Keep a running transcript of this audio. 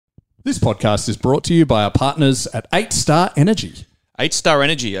This podcast is brought to you by our partners at 8 Star Energy. 8 Star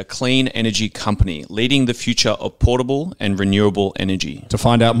Energy, a clean energy company leading the future of portable and renewable energy. To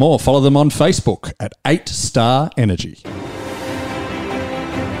find out more, follow them on Facebook at 8 Star Energy.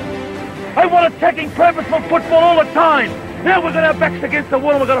 I want attacking purposeful football all the time. Now we're going to have backs against the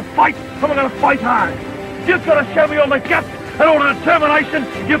wall and we're going to fight, and we're going to fight hard. You've got to show me all the guts and all the determination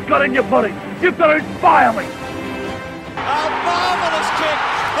you've got in your body. You've got to inspire me. A marvellous kick.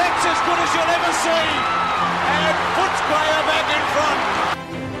 That's as good as you'll ever see. And puts Graham back in front.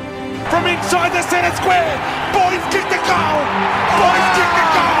 From inside the centre square. Boys kick the goal. Boys kick the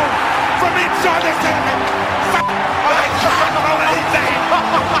goal. From inside the centre. I can't believe that.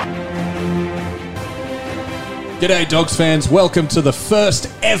 G'day Dogs fans, welcome to the first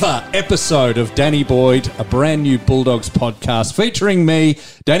ever episode of Danny Boyd, a brand new Bulldogs podcast featuring me,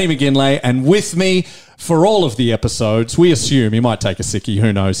 Danny McGinlay, and with me for all of the episodes, we assume he might take a sickie,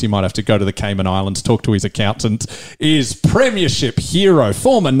 who knows, he might have to go to the Cayman Islands, talk to his accountant, is Premiership hero,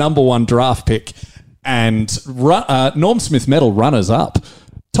 former number one draft pick, and Norm Smith Medal runners-up,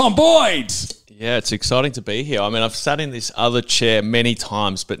 Tom Boyd. Yeah, it's exciting to be here. I mean, I've sat in this other chair many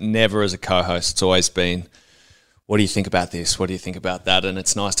times, but never as a co-host. It's always been, what do you think about this? What do you think about that? And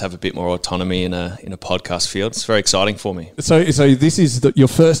it's nice to have a bit more autonomy in a podcast field. It's very exciting for me. So this is your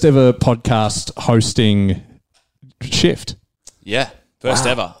first ever podcast hosting shift? Yeah, first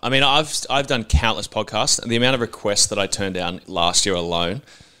ever. I mean, I've done countless podcasts, and the amount of requests that I turned down last year alone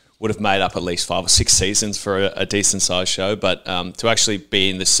would have made up at least 5 or 6 seasons for a decent-sized show. But to actually be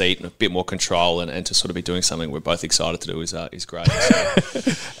in the seat and a bit more control and to sort of be doing something we're both excited to do is great.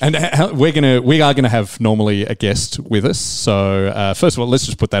 So. And we are gonna have normally a guest with us. So first of all, let's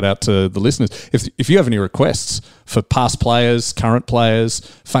just put that out to the listeners. If you have any requests for past players, current players,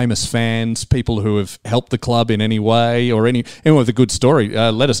 famous fans, people who have helped the club in any way or anyone with a good story,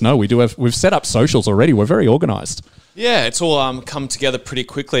 let us know. We've set up socials already. We're very organised. Yeah, it's all come together pretty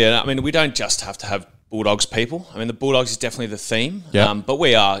quickly. And I mean, we don't just have to have Bulldogs people. I mean, the Bulldogs is definitely the theme. Yep. But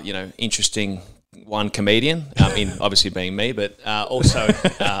we are, interesting one comedian, in obviously being me, but also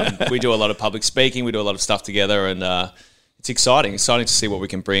we do a lot of public speaking. We do a lot of stuff together, and it's exciting to see what we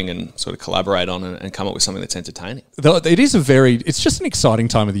can bring and sort of collaborate on and come up with something that's entertaining. It's just an exciting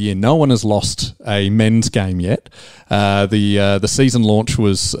time of the year. No one has lost a men's game yet. The season launch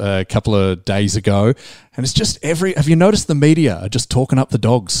was a couple of days ago, and it's just have you noticed the media are just talking up the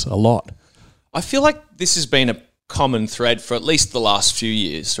Dogs a lot? I feel like this has been a common thread for at least the last few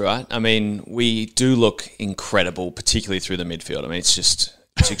years, right? I mean, we do look incredible, particularly through the midfield. I mean, it's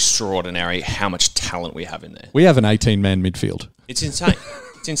extraordinary how much talent we have in there. We have an 18-man midfield. It's insane.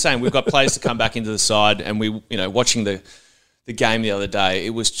 It's insane. We've got players to come back into the side, and watching the game the other day,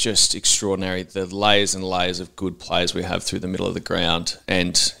 it was just extraordinary. The layers and layers of good players we have through the middle of the ground,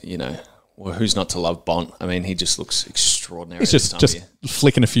 and well, who's not to love Bont? I mean, he just looks extraordinary. He's just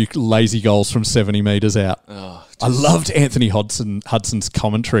flicking a few lazy goals from 70 metres out. I loved Anthony Hudson's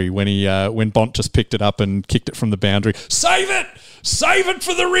commentary when Bont just picked it up and kicked it from the boundary. Save it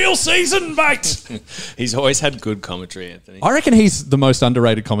for the real season, mate. He's always had good commentary, Anthony. I reckon he's the most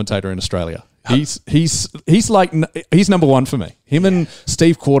underrated commentator in Australia. He's number one for me. Him and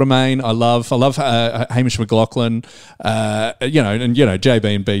Steve Quartermain, I love Hamish McLaughlin, and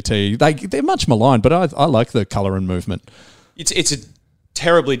JB and BT. They're much maligned, but I like the colour and movement. It's a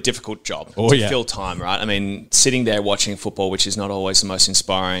terribly difficult job to fill time, right? I mean, sitting there watching football, which is not always the most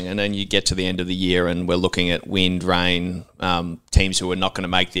inspiring, and then you get to the end of the year and we're looking at wind, rain, teams who are not going to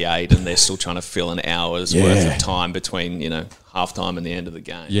make the 8 and they're still trying to fill an hour's worth of time between, half-time and the end of the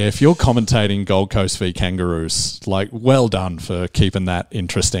game. Yeah, if you're commentating Gold Coast v Kangaroos, well done for keeping that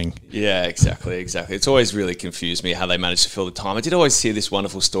interesting. Yeah, exactly. It's always really confused me how they managed to fill the time. I did always hear this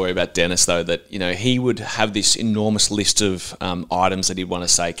wonderful story about Dennis, though, that, he would have this enormous list of items that he'd want to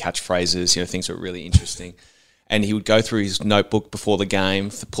say, catchphrases, things that were really interesting. And he would go through his notebook before the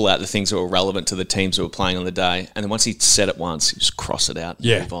game to pull out the things that were relevant to the teams that were playing on the day. And then once he'd said it once, he'd just cross it out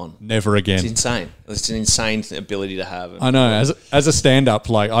and move on. Never again. It's insane. It's an insane ability to have. I know. As a stand-up,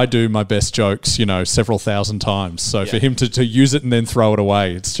 I do my best jokes, several thousand times. So for him to use it and then throw it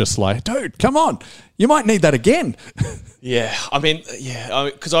away, it's just like, dude, come on. You might need that again. Yeah. I mean,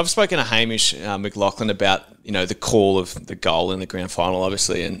 because I've spoken to Hamish McLaughlin about, the call of the goal in the grand final,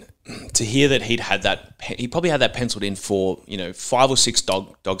 obviously, and to hear that he probably had that penciled in for 5 or 6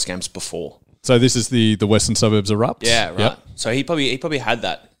 Dogs games before. So this is the Western Suburbs Erupts? Yeah, right. Yep. So he probably had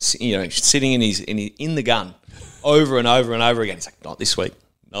that, sitting in the gun over and over and over again. He's like, not this week.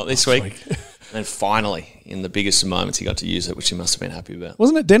 And then finally, in the biggest of moments, he got to use it, which he must have been happy about.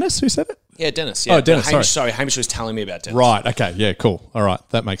 Wasn't it Dennis who said it? Yeah, Dennis. Yeah. Oh, Dennis, Hamish was telling me about Dennis. Right. Okay. Yeah. Cool. All right.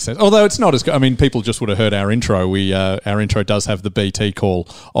 That makes sense. Although it's not as good. I mean, people just would have heard our intro. Our intro does have the BT call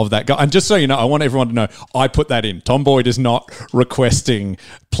of that guy. And just so you know, I want everyone to know, I put that in. Tom Boyd is not requesting,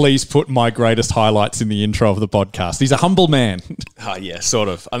 please put my greatest highlights in the intro of the podcast. He's a humble man. Oh, yeah, sort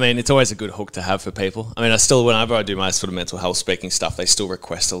of. I mean, it's always a good hook to have for people. I mean, whenever I do my sort of mental health speaking stuff, they still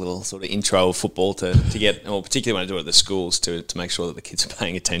request a little sort of intro of football to get, well, particularly when I do it at the schools to make sure that the kids are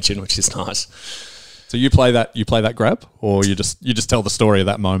paying attention, which is nice. So you play that grab, or you just tell the story of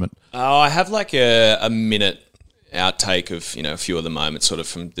that moment? Oh, I have like a minute outtake of a few of the moments, sort of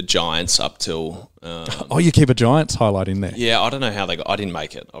from the Giants up till. You keep a Giants highlight in there. Yeah, I don't know how they got. I didn't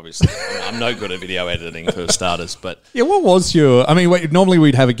make it, obviously. I'm no good at video editing for starters, but yeah. What was your? I mean, normally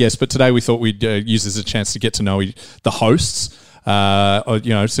we'd have a guest, but today we thought we'd use this as a chance to get to know the hosts.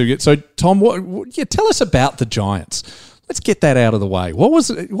 So Tom, tell us about the Giants. Let's get that out of the way. What was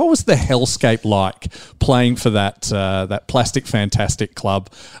the hellscape like playing for that plastic fantastic club?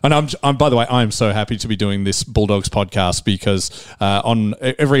 And I'm by the way, I am so happy to be doing this Bulldogs podcast because on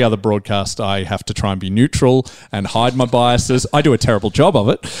every other broadcast I have to try and be neutral and hide my biases. I do a terrible job of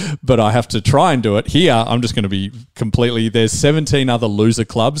it, but I have to try and do it. Here, I'm just going to be completely. There's 17 other loser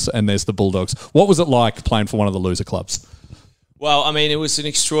clubs, and there's the Bulldogs. What was it like playing for one of the loser clubs? Well, I mean, it was an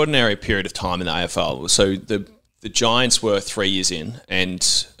extraordinary period of time in the AFL. So the Giants were 3 years in, and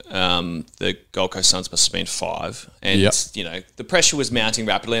the Gold Coast Suns must have been 5. And, the pressure was mounting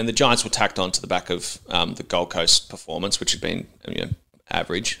rapidly, and the Giants were tacked on to the back of the Gold Coast performance, which had been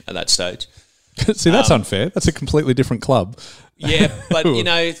average at that stage. See, that's unfair. That's a completely different club. Yeah, but,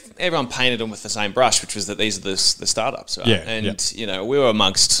 everyone painted them with the same brush, which was that these are the startups, right? Yeah, and, we were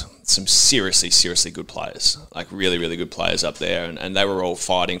amongst some seriously, seriously good players, like really, really good players up there, and they were all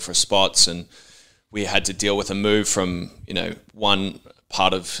fighting for spots, and we had to deal with a move from, one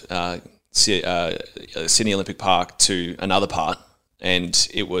part of Sydney Olympic Park to another part. And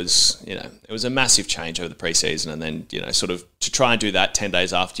it was, it was a massive change over the preseason. And then, sort of to try and do that 10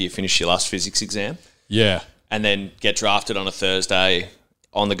 days after you finish your last physics exam. Yeah. And then get drafted on a Thursday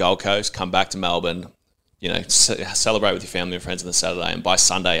on the Gold Coast, come back to Melbourne, celebrate with your family and friends on the Saturday. And by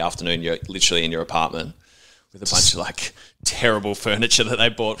Sunday afternoon, you're literally in your apartment with a bunch of like terrible furniture that they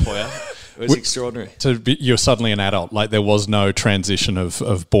bought for you. It was extraordinary. You're suddenly an adult. Like there was no transition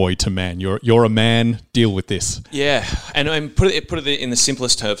of boy to man. You're a man. Deal with this. Yeah, and put it in the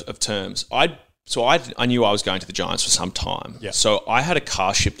simplest of terms. I knew I was going to the Giants for some time. Yeah. So I had a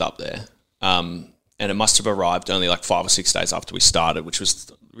car shipped up there, and it must have arrived only like 5 or 6 days after we started, which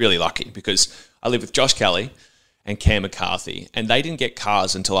was really lucky because I lived with Josh Kelly and Cam McCarthy, and they didn't get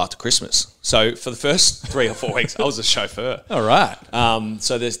cars until after Christmas. So for the first 3 or 4 weeks, I was a chauffeur. All right.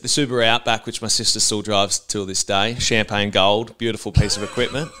 So there's the Subaru Outback, which my sister still drives till this day. Champagne gold, beautiful piece of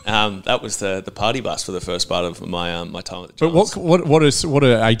equipment. That was the party bus for the first part of my my time at the Giants. But what are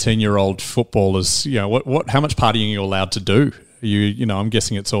 18-year-old footballers? How much partying are you allowed to do? I'm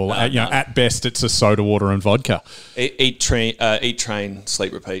guessing it's all at best it's a soda water and vodka. Eat, train,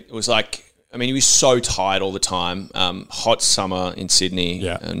 sleep, repeat. It was like. I mean, he was so tired all the time. Hot summer in Sydney,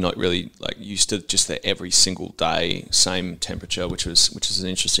 not really like used to just the every single day same temperature, which is an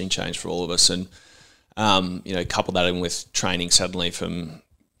interesting change for all of us. And couple that in with training suddenly from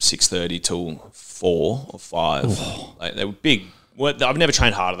 6:30 till 4 or 5. Like they were big. I've never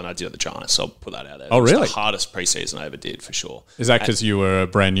trained harder than I did at the Giants, so I'll put that out there. Oh, really? It was the hardest preseason I ever did, for sure. Is that because you were a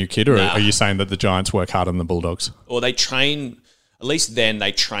brand new kid, or are you saying that the Giants work harder than the Bulldogs? Or they train. At least then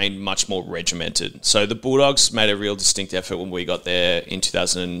they trained much more regimented. So the Bulldogs made a real distinct effort when we got there in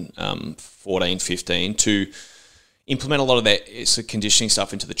 2014-15 to implement a lot of their conditioning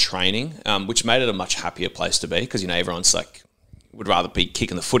stuff into the training, which made it a much happier place to be because, everyone's like would rather be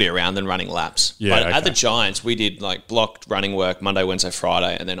kicking the footy around than running laps. Yeah, but at the Giants, we did like blocked running work Monday, Wednesday,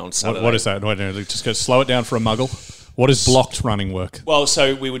 Friday, and then on Saturday. What is that? Just go slow it down for a muggle. What is blocked running work? Well,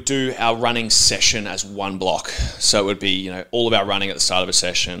 so we would do our running session as one block. So it would be, all of our running at the start of a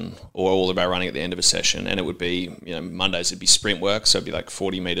session or all of our running at the end of a session. And it would be, Mondays it'd be sprint work. So it'd be like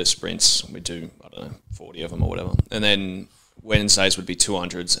 40-metre sprints. We'd do, 40 of them or whatever. And then Wednesdays would be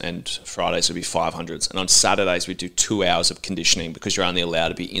 200s and Fridays would be 500s. And on Saturdays we'd do 2 hours of conditioning because you're only allowed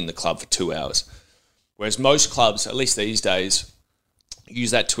to be in the club for 2 hours. Whereas most clubs, at least these days,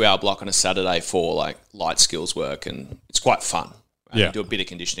 use that 2 hour block on a Saturday for like light skills work, and it's quite fun. Right? Yeah, you do a bit of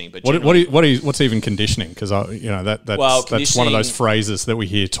conditioning, but what's even conditioning? Because that's one of those phrases that we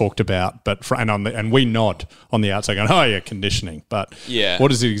hear talked about, and we nod on the outside going, oh yeah, conditioning. But what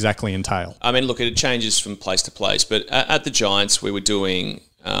does it exactly entail? I mean, look, it changes from place to place, but at the Giants we were doing.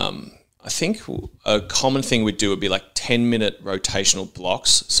 I think a common thing we'd do would be like 10-minute rotational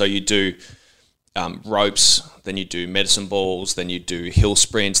blocks. So you do ropes, then you do medicine balls, then you do hill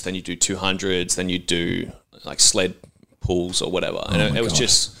sprints, then you do 200s, then you do like sled pulls or whatever. And it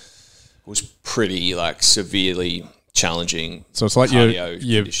was pretty like severely challenging. So it's like cardio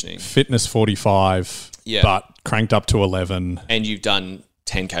your conditioning. fitness 45, but cranked up to 11. And you've done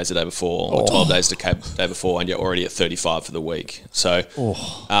 10Ks a day before or 12 days a day before, and you're already at 35 for the week. So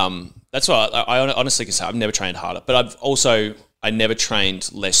that's why I honestly can say I've never trained harder. But I never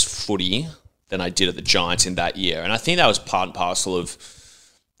trained less footy than I did at the Giants in that year. And I think that was part and parcel of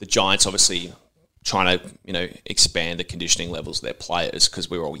the Giants obviously trying to, expand the conditioning levels of their players because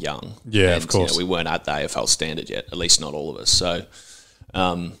we were all young. Yeah, and, of course. We weren't at the AFL standard yet, at least not all of us. So,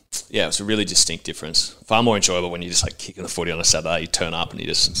 it was a really distinct difference. Far more enjoyable when you're just like kicking the footy on a Saturday, you turn up and you're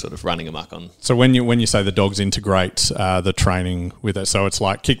just sort of running amok on. So when you say the dogs integrate the training with it, so it's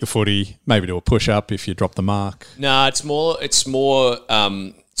like kick the footy, maybe do a push-up if you drop the mark? No, it's more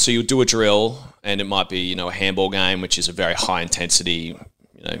so you'll do a drill and it might be, a handball game, which is a very high intensity,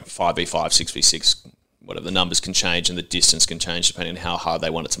 5v5, 6v6, whatever. The numbers can change and the distance can change depending on how hard they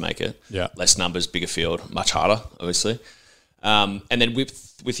want it to make it. Yeah. Less numbers, bigger field, much harder, obviously. And then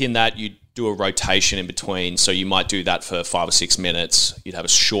within that, you do a rotation in between. So you might do that for 5 or 6 minutes. You'd have a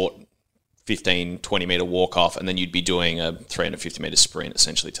short 15, 20 metre walk off, and then you'd be doing a 350 metre sprint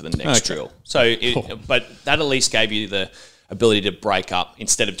essentially to the next drill. So, but that at least gave you the ability to break up.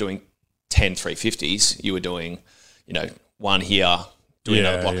 Instead of doing 10 350s, you were doing, one here, doing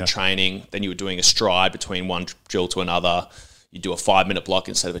another block of training. Then you were doing a stride between one drill to another. You do a 5-minute block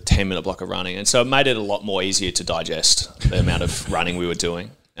instead of a 10-minute block of running. And so it made it a lot more easier to digest the amount of running we were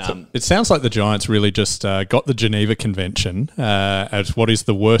doing. So it sounds like the Giants really just got the Geneva Convention as what is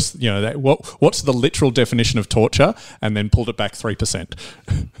the worst, what's the literal definition of torture, and then pulled it back 3%.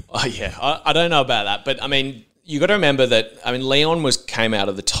 Oh, yeah. I don't know about that. But, I mean, you got to remember that, Leon came out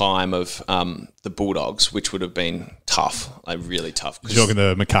of the time of the Bulldogs, which would have been tough, like really tough. You're talking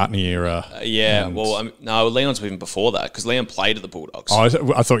the McCartney era. No, Leon's even before that because Leon played at the Bulldogs. Oh,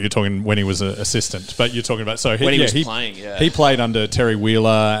 I thought you were talking when he was an assistant, but you're talking about when he was playing. Yeah, he played under Terry Wheeler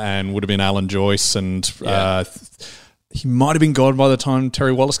and would have been Alan Joyce, and he might have been gone by the time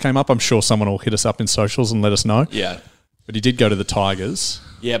Terry Wallace came up. I'm sure someone will hit us up in socials and let us know. Yeah, but he did go to the Tigers.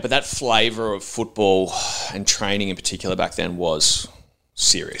 Yeah, but that flavour of football and training in particular back then was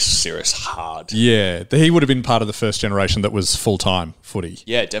serious, hard. Yeah, he would have been part of the first generation that was full-time footy.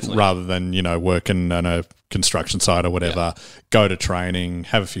 Yeah, definitely. Rather than, working on a construction site or whatever, go to training,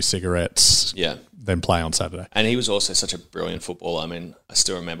 have a few cigarettes, then play on Saturday. And he was also such a brilliant footballer. I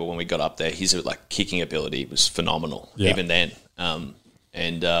still remember when we got up there, his kicking ability was phenomenal, even then.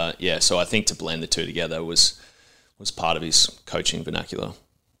 So I think to blend the two together was part of his coaching vernacular.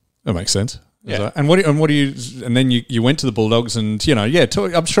 That makes sense. Yeah. And then you went to the Bulldogs, and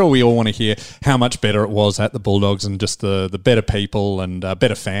I'm sure we all want to hear how much better it was at the Bulldogs, and just the better people and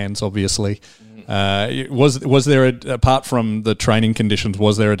better fans, obviously. Was there apart from the training conditions,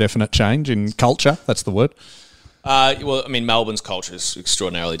 was there a definite change in culture? That's the word. Melbourne's culture is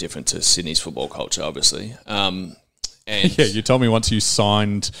extraordinarily different to Sydney's football culture, obviously. You told me once you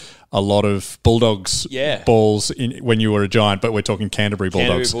signed a lot of Bulldogs balls when you were a Giant, but we're talking Canterbury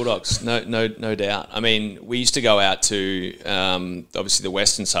Bulldogs. Canterbury Bulldogs, no doubt. We used to go out to obviously the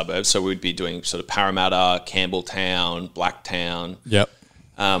western suburbs, so we'd be doing sort of Parramatta, Campbelltown, Blacktown. Yep.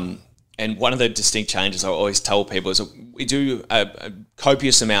 And one of the distinct changes I always tell people is we do a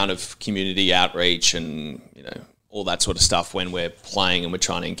copious amount of community outreach and all that sort of stuff when we're playing and we're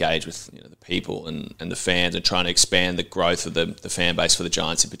trying to engage with the people and the fans and trying to expand the growth of the fan base for the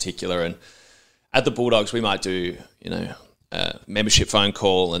Giants in particular. And at the Bulldogs, we might do a membership phone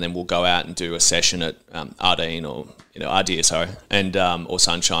call, and then we'll go out and do a session at Ardeen or Ardea, and or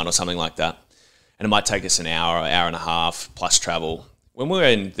Sunshine or something like that. And it might take us an hour and a half plus travel. When we were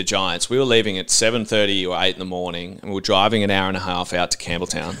in the Giants, we were leaving at 7:30 or 8 in the morning, and we were driving an hour and a half out to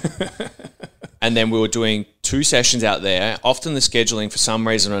Campbelltown. And then we were doing 2 sessions out there. Often the scheduling, for some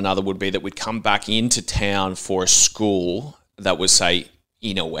reason or another, would be that we'd come back into town for a school that was, say,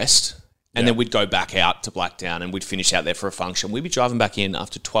 inner west. And then we'd go back out to Blacktown and we'd finish out there for a function. We'd be driving back in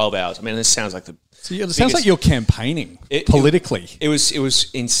after 12 hours. This sounds like it sounds like you're campaigning politically. It was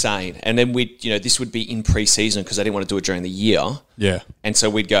insane. And then this would be in pre-season because they didn't want to do it during the year. Yeah. And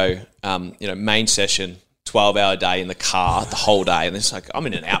so we'd go, main session, 12-hour day in the car the whole day, and it's like I'm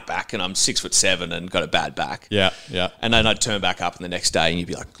in an outback and I'm 6'7" and got a bad back. Yeah. And then I'd turn back up, and the next day, and you'd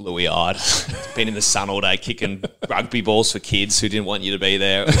be like gluey-eyed, been in the sun all day kicking rugby balls for kids who didn't want you to be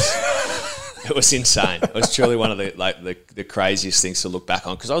there. It was insane. It was truly one of the craziest things to look back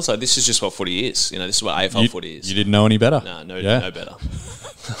on, because I was like, this is just what footy is. You know, this is what AFL footy is. You didn't know any better. No better.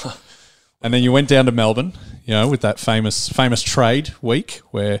 And then you went down to Melbourne, you know, with that famous trade week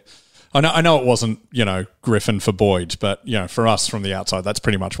where I know it wasn't, you know, Griffin for Boyd, but, you know, for us from the outside, that's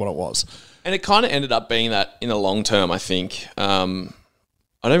pretty much what it was. And it kind of ended up being that in the long term, I think. Who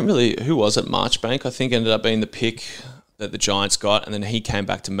was it? Marchbank, I think, ended up being the pick that the Giants got, and then he came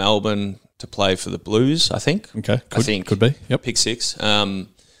back to Melbourne to play for the Blues, I think. Okay. Could be. Yep. Pick 6.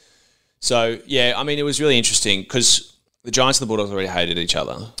 So, yeah, I mean, it was really interesting because the Giants and the Bulldogs already hated each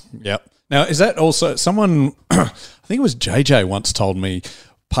other. Yep. Now, is that also someone, I think it was JJ once told me,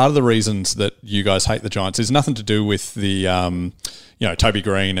 part of the reasons that you guys hate the Giants is nothing to do with the, you know, Toby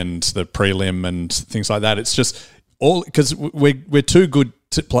Green and the prelim and things like that. It's just all because we're too good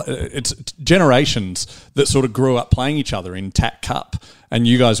to play. It's generations that sort of grew up playing each other in TAC Cup, and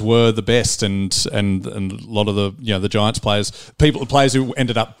you guys were the best. And a lot of the, you know, the Giants players who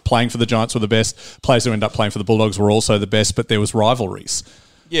ended up playing for the Giants were the best. Players who ended up playing for the Bulldogs were also the best, but there was rivalries.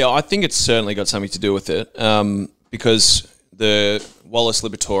 Yeah, I think it's certainly got something to do with it, because the Wallace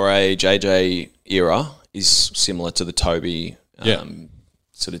Liberatore JJ era is similar to the Toby,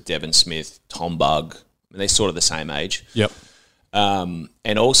 sort of Devon Smith, Tom Bugg. I mean, they're sort of the same age. Yep.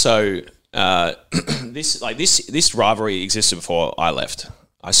 And also, this rivalry existed before I left.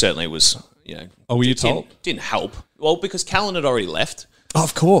 I certainly was, you know. Oh, were you told? Didn't help. Well, because Callan had already left. Oh,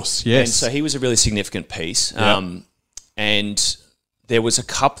 of course, yes. And so he was a really significant piece. Yep. And there was a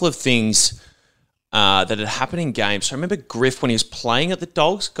couple of things that had happened in games. So I remember Griff, when he was playing at the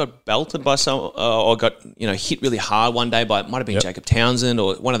Dogs, got belted by or got, you know, hit really hard one day by, it might have been Jacob Townsend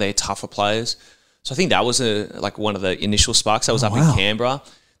or one of their tougher players. So I think that was one of the initial sparks. That was up in Canberra.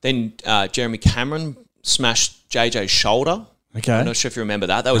 Then Jeremy Cameron smashed JJ's shoulder. Okay. I'm not sure if you remember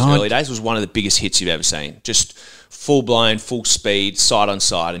that. That was early days. It was one of the biggest hits you've ever seen. Just full blown, full speed, side on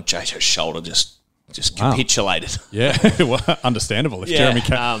side, and JJ's shoulder just capitulated. Yeah, well, understandable. If Jeremy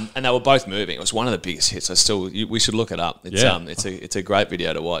and they were both moving. It was one of the biggest hits. We should look it up. It's it's a great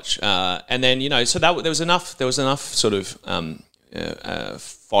video to watch. And then, you know, so there was enough sort of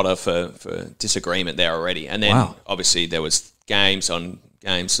fodder for disagreement there already. And then obviously there was games of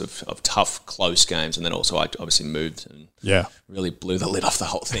tough, close games, and then also I obviously moved and really blew the lid off the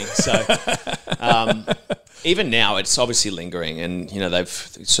whole thing. So even now, it's obviously lingering, and, you know, they've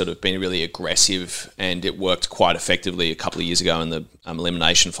sort of been really aggressive, and it worked quite effectively a couple of years ago in the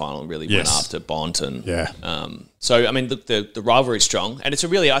elimination final. Really went after Bont, and so I mean, the rivalry is strong, and I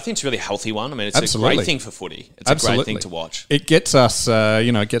think it's a really healthy one. I mean, it's a great thing for footy. It's a great thing to watch. It gets us,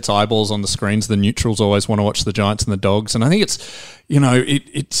 it gets eyeballs on the screens. The neutrals always want to watch the Giants and the Dogs, and I think it's, you know,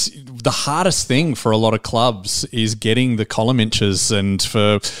 it's the hardest thing for a lot of clubs is getting the column inches, and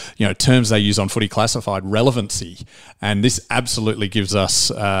for, you know, terms they use on Footy Classified, relevancy, and this absolutely gives us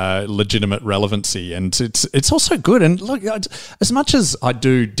legitimate relevancy, and it's also good. And look, as much as I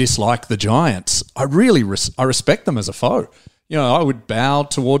do dislike the Giants, I really I respect them as a foe. You know, I would bow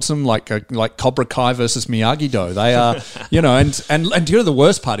towards them like Cobra Kai versus Miyagi-Do. They are, you know, and you know, the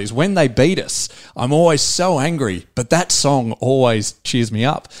worst part is when they beat us, I'm always so angry, but that song always cheers me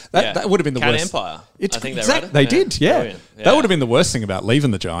up. That would have been the worst. Empire. I think they did, yeah. That would have been the worst thing about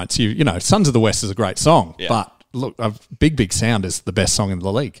leaving the Giants. You know, Sons of the West is a great song, but look, Big Sound is the best song in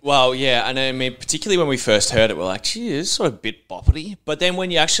the league. Well, yeah, and I mean, particularly when we first heard it, we're like, gee, it's sort of a bit boppity. But then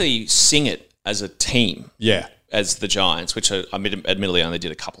when you actually sing it as a team, as the Giants, which I admittedly only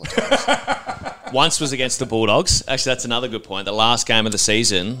did a couple of times. Once was against the Bulldogs. Actually, that's another good point. The last game of the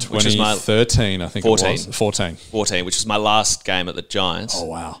season, which was my 2013, I think 14. it was 14, which was my last game at the Giants. Oh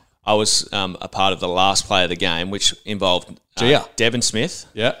wow! I was a part of the last play of the game, which involved Devon Smith.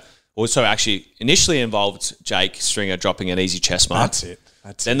 Yeah. Also, actually, initially involved Jake Stringer dropping an easy chest mark. That's it.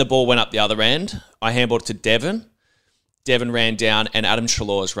 Then the ball went up the other end. I handballed it to Devon. Devon ran down, and Adam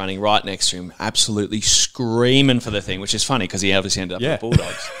Treloar is running right next to him, absolutely screaming for the thing, which is funny because he obviously ended up with the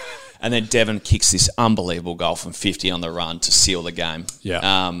Bulldogs. And then Devon kicks this unbelievable goal from 50 on the run to seal the game.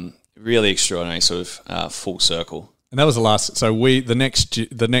 Yeah, really extraordinary, sort of full circle. And that was the last. So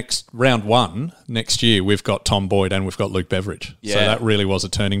the next round one next year, we've got Tom Boyd and we've got Luke Beveridge. Yeah. So that really was a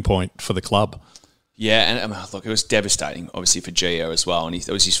turning point for the club. Yeah, and look, it was devastating, obviously for Gio as well, and it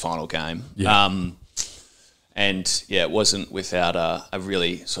was his final game. Yeah. And, yeah, it wasn't without a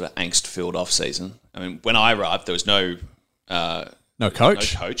really sort of angst-filled off-season. I mean, when I arrived, there was no coach. No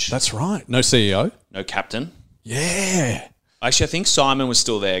coach. That's right. No CEO. No captain. Yeah. Actually, I think Simon was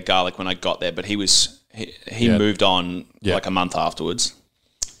still there, Garlic, when I got there, but he moved on like a month afterwards.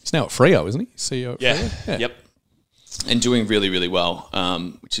 He's now at Freo, isn't he? CEO at Freo? Yeah. Yep. and doing really, really well,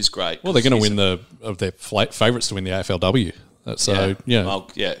 which is great. Well, they're going to win their favourites to win the AFLW. So, yeah. Well,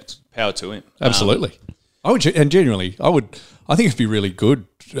 yeah, power to him. Absolutely. I think it'd be really good.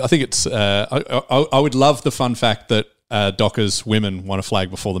 I think it's. I would love the fun fact that Dockers women won a flag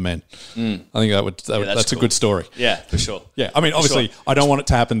before the men. I think that's cool. A good story. Yeah, for sure. Yeah, I mean, obviously, I don't want it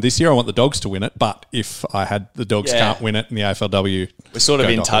to happen this year. I want the Dogs to win it. But if I had the Dogs can't win it in the AFLW, we're sort of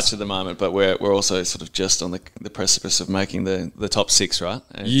in touch at the moment. But we're also sort of just on the precipice of making the top 6, right?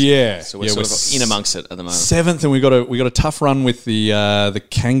 And so we're sort of in amongst it at the moment. 7th, and we got a tough run with the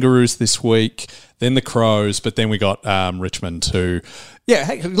Kangaroos this week. Then the Crows, but then we got Richmond too. Yeah,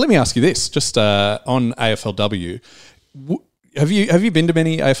 hey, let me ask you this, just on AFLW. Have you been to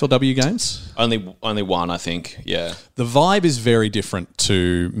many AFLW games? Only one, I think. Yeah. The vibe is very different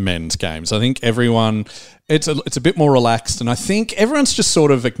to men's games. I think everyone, it's a bit more relaxed, and I think everyone's just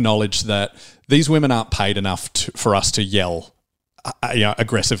sort of acknowledged that these women aren't paid enough for us to yell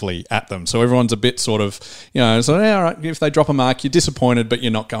aggressively at them. So everyone's a bit sort of, so yeah, all right, if they drop a mark, you're disappointed, but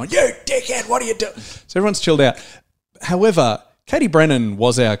you're not going, you dickhead, what are you doing? So everyone's chilled out. However, Katie Brennan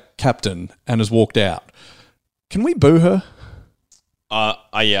was our captain and has walked out. Can we boo her?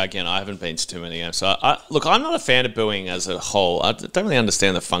 Again, I haven't been to too many games. So, look, I'm not a fan of booing as a whole. I don't really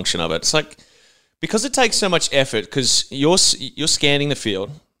understand the function of it. It's like, because it takes so much effort, because you're scanning the field.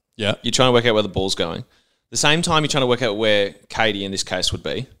 Yeah. You're trying to work out where the ball's going. The same time, you're trying to work out where Katie, in this case, would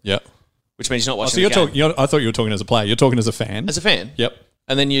be. Yeah. Which means you're not watching the game. I thought you were talking as a player. You're talking as a fan. As a fan. Yep.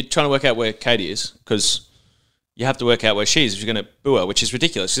 And then you're trying to work out where Katie is, because you have to work out where she is if you're going to boo her, which is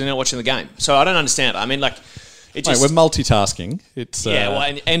ridiculous, because you're not watching the game. So I don't understand. I mean, like... we're multitasking. It's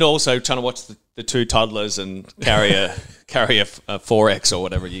and also trying to watch the two toddlers and carry a 4X or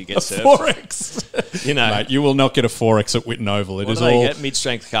whatever you get served. 4X, mate, you will not get a 4X at Whitten Oval. It is all get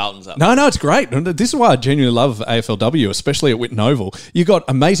mid-strength Carltons up. No, it's great. This is why I genuinely love AFLW, especially at Whitten Oval. You got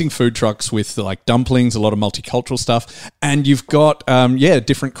amazing food trucks with like dumplings, a lot of multicultural stuff, and you've got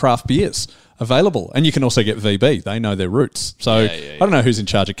different craft beers available. And you can also get VB. They know their roots. So I don't know who's in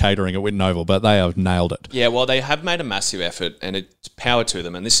charge of catering at Whitten Oval, but they have nailed it. Yeah, well, they have made a massive effort, and it's power to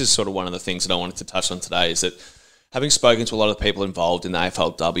them. And this is sort of one of the things that I wanted to touch on today, is that having spoken to a lot of the people involved in the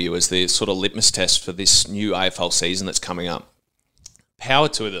AFLW as the sort of litmus test for this new AFL season that's coming up, power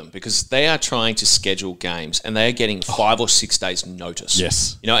to them, because they are trying to schedule games and they are getting 5 or 6 days notice.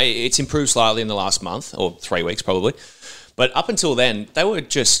 Yes. It's improved slightly in the last month, or 3 weeks probably. But up until then, they were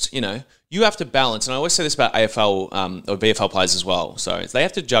just, you have to balance, and I always say this about AFL or VFL players as well. So they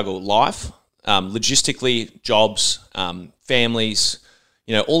have to juggle life, logistically, jobs, families,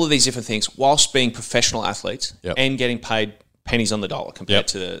 all of these different things, whilst being professional athletes and getting paid pennies on the dollar compared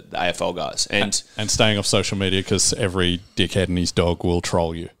to the AFL guys. And staying off social media, because every dickhead and his dog will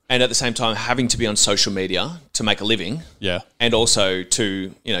troll you. And at the same time, having to be on social media to make a living. Yeah. And also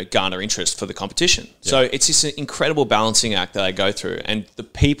to, garner interest for the competition. Yeah. So it's this incredible balancing act that they go through. And the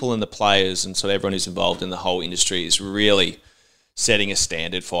people and the players and sort of everyone who's involved in the whole industry is really setting a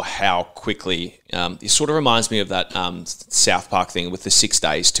standard for how quickly it sort of reminds me of that South Park thing with the 6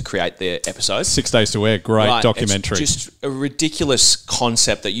 days to create their episodes. 6 Days to Air, great documentary. It's just a ridiculous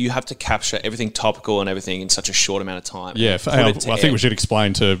concept that you have to capture everything topical and everything in such a short amount of time. Yeah, I think we should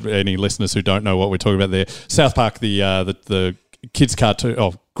explain to any listeners who don't know what we're talking about there. South Park, the kids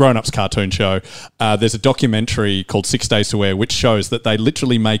cartoon, grown-ups cartoon show, there's a documentary called 6 Days to Air, which shows that they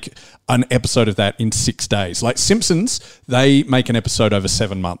literally make an episode of that in 6 days. Like Simpsons, they make an episode over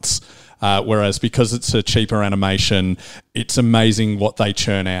 7 months. Whereas because it's a cheaper animation, it's amazing what they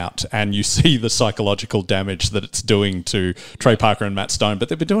churn out, and you see the psychological damage that it's doing to Trey Parker and Matt Stone. But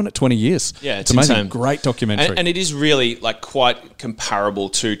they've been doing it 20 years. Yeah, it's amazing. Insane. Great documentary. And it is really quite comparable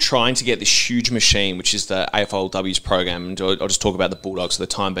to trying to get this huge machine, which is the AFLW's program. And I'll just talk about the Bulldogs for the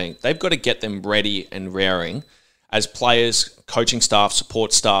time being. They've got to get them ready and raring as players, coaching staff,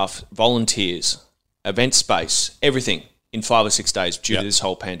 support staff, volunteers, event space, everything, in 5 or 6 days due to this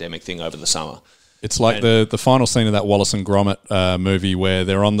whole pandemic thing over the summer. It's like the final scene of that Wallace and Gromit movie where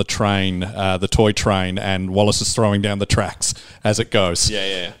they're on the train, the toy train, and Wallace is throwing down the tracks as it goes.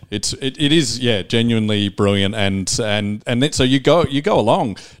 Yeah. It is genuinely brilliant, and then so you go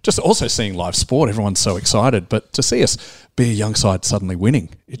along, just also seeing live sport. Everyone's so excited, but to see us be a young side suddenly winning,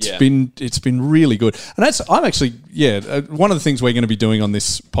 it's been really good. And I'm actually one of the things we're going to be doing on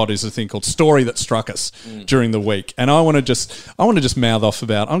this pod is a thing called Story That Struck Us during the week, and I want to just mouth off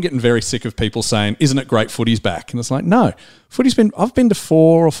about. I'm getting very sick of people saying, "Isn't it great? Footy's back," and it's like, no, I've been to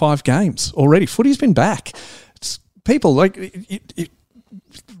 4 or 5 games already. Footy's been back. It's people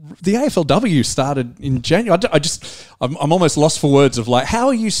the AFLW started in January. I'm almost lost for words of like, how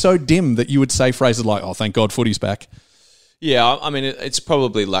are you so dim that you would say phrases like, "Oh, thank God, footy's back"? Yeah, I mean, it's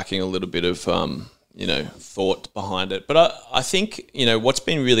probably lacking a little bit of, thought behind it. But I think, what's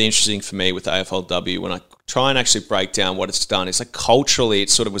been really interesting for me with AFLW when I try and actually break down what it's done is like culturally, it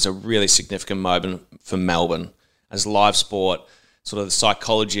sort of was a really significant moment for Melbourne as live sport. Sort of the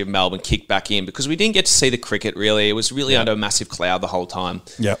psychology of Melbourne kicked back in because we didn't get to see the cricket really. It was really under a massive cloud the whole time.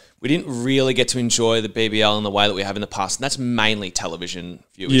 Yeah. We didn't really get to enjoy the BBL in the way that we have in the past. And that's mainly television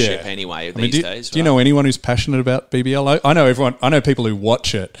viewership anyway these days. Do you know anyone who's passionate about BBL? I know everyone. I know people who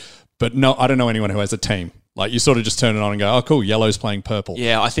watch it, but no, I don't know anyone who has a team. Like you sort of just turn it on and go, oh, cool, yellow's playing purple.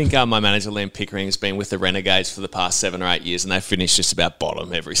 Yeah, I think my manager, Liam Pickering, has been with the Renegades for the past 7 or 8 years and they finished just about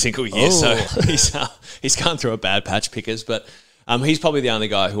bottom every single year. So he's gone through a bad patch, Pickers, but... he's probably the only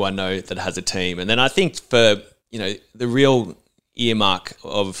guy who I know that has a team. And then I think for, the real earmark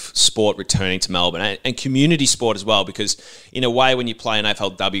of sport returning to Melbourne and community sport as well, because in a way when you play an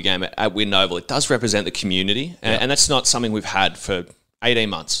AFLW game at Whitten Oval, it does represent the community. Yeah. And that's not something we've had for 18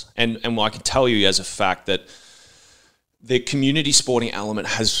 months. And I can tell you as a fact that the community sporting element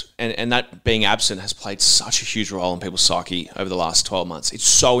has, and that being absent has played such a huge role in people's psyche over the last 12 months. It's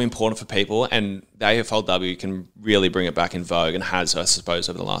so important for people, and the AFLW can really bring it back in vogue and has, I suppose,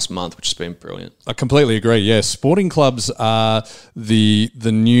 over the last month, which has been brilliant. I completely agree. Yeah, sporting clubs are the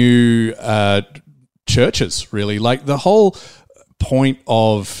new churches, really. Like the whole point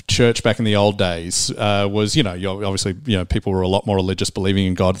of church back in the old days was, obviously, people were a lot more religious, believing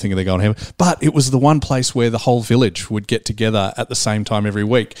in God, thinking they're going to heaven. But it was the one place where the whole village would get together at the same time every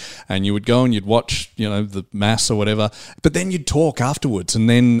week. And you would go and you'd watch, the mass or whatever. But then you'd talk afterwards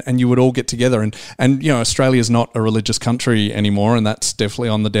and you would all get together. And Australia's not a religious country anymore. And that's definitely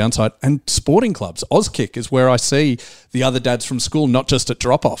on the downside. And sporting clubs, Auskick is where I see the other dads from school, not just at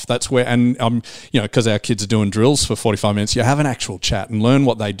drop-off. That's where, and because our kids are doing drills for 45 minutes, you have an actual chat and learn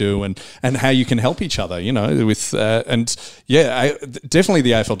what they do and how you can help each other, with definitely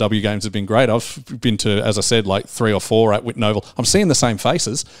the AFLW games have been great. I've been to, as I said, like 3 or 4 at Whitten Oval. I'm seeing the same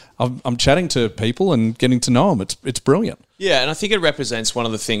faces. I'm chatting to people and getting to know them. It's brilliant. Yeah, and I think it represents one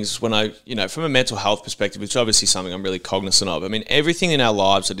of the things when I, from a mental health perspective, which is obviously something I'm really cognizant of. I mean, everything in our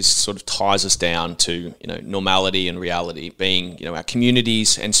lives that is sort of ties us down to, normality and reality being, our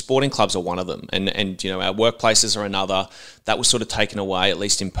communities, and sporting clubs are one of them. And our workplaces are another. That was sort of taken away, at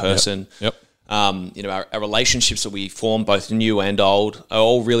least in person. Yep. Our relationships that we form, both new and old, are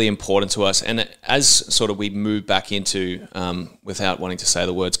all really important to us. And as sort of we move back into, without wanting to say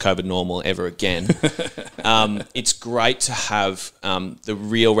the words COVID normal ever again, it's great to have the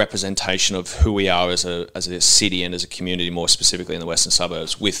real representation of who we are as a city and as a community, more specifically in the western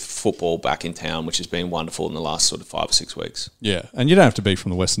suburbs, with football back in town, which has been wonderful in the last sort of 5 or 6 weeks. Yeah, and you don't have to be from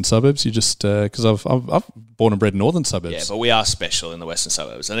the western suburbs. You just because I've born and bred in northern suburbs. Yeah, but we are special in the western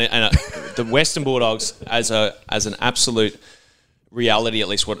suburbs, and the Western Bulldogs, as an absolute reality, at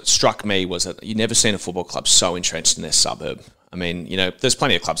least what struck me was that you never seen a football club so entrenched in their suburb. I mean, there's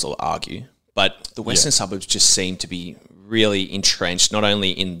plenty of clubs that will argue, but the western suburbs just seem to be really entrenched, not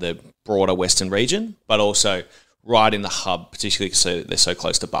only in the broader western region, but also right in the hub, particularly because they're so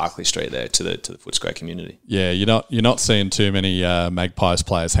close to Barclay Street there, to the Footscray community. Yeah, you're not seeing too many Magpies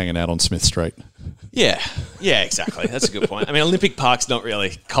players hanging out on Smith Street. Yeah, exactly. That's a good point. I mean, Olympic Park's not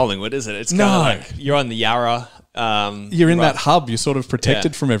really Collingwood, is it? It's kind of like you're on the Yarra. You're in that hub. You're sort of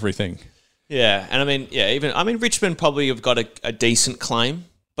protected from everything. Yeah, and I mean, Richmond probably have got a decent claim,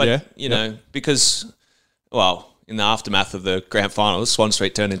 but because, well, in the aftermath of the grand final, Swan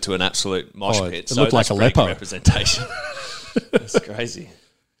Street turned into an absolute mosh pit. It looked like Aleppo. Representation. That's crazy.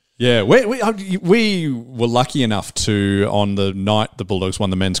 Yeah, we were lucky enough to, on the night the Bulldogs won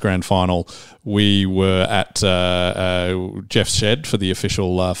the men's grand final, we were at Jeff's shed for the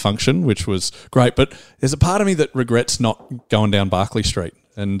official function, which was great. But there's a part of me that regrets not going down Barclay Street.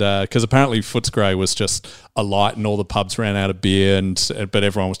 And because apparently Footscray was just alight and all the pubs ran out of beer, but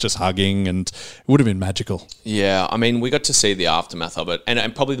everyone was just hugging, and it would have been magical. Yeah, I mean, we got to see the aftermath of it,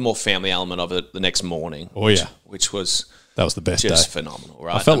 and probably the more family element of it the next morning. Oh, yeah. Which was... That was the best just day. Phenomenal,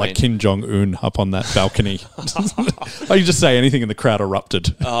 right? I felt like Kim Jong-un up on that balcony. Oh, you just say anything and the crowd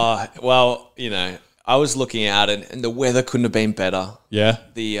erupted. Well, I was looking out and the weather couldn't have been better. Yeah.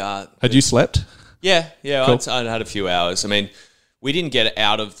 Had you slept? Yeah. Cool. I'd had a few hours. I mean, we didn't get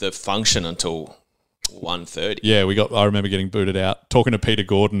out of the function until 1:30. Yeah, I remember getting booted out, talking to Peter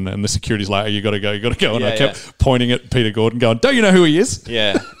Gordon, and the security's like, you got to go. And I kept pointing at Peter Gordon going, don't you know who he is?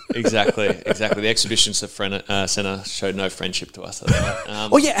 Yeah, exactly. The Exhibition Centre showed no friendship to us.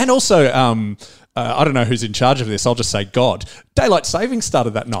 And also I don't know who's in charge of this. I'll just say God. Daylight savings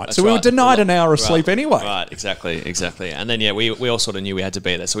started that night. So we were denied an hour of sleep anyway. Right, exactly. And then, we all sort of knew we had to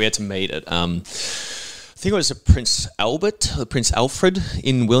be there. So we had to meet at, I think it was at Prince Albert or Prince Alfred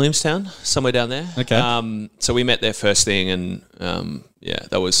in Williamstown, somewhere down there. Okay. So we met there first thing and,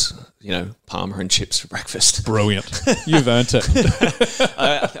 that was, Parma and chips for breakfast. Brilliant. You've earned it.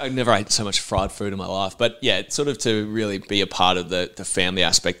 I never ate so much fried food in my life. But, it's sort of to really be a part of the family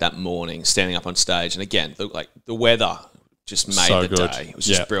aspect that morning, standing up on stage. And, again, the weather just made So the good. day. It was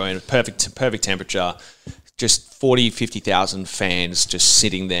just brilliant. Perfect temperature. Just 40, 50,000 fans just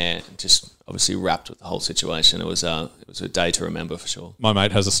sitting there, just obviously wrapped with the whole situation. It was a day to remember for sure. My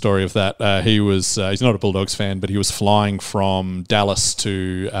mate has a story of that. He's not a Bulldogs fan, but he was flying from Dallas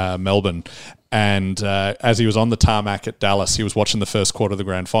to Melbourne. And as he was on the tarmac at Dallas, he was watching the first quarter of the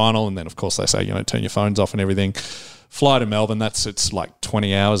grand final. And then, of course, they say, turn your phones off and everything. Fly to Melbourne, it's like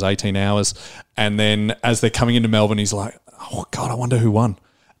 20 hours, 18 hours. And then as they're coming into Melbourne, he's like, oh, God, I wonder who won.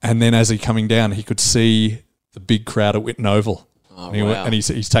 And then as he's coming down, he could see the big crowd at Whitten Oval. Oh, and wow.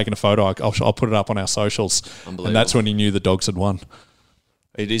 he's taken a photo. I'll put it up on our socials. And that's when he knew the Dogs had won.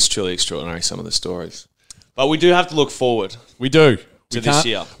 It is truly extraordinary, some of the stories. But we do have to look forward. We do. To this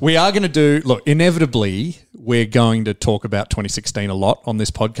year. We are going to do, look, inevitably, we're going to talk about 2016 a lot on this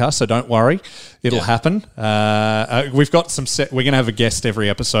podcast, so don't worry. It'll happen. We've got we're going to have a guest every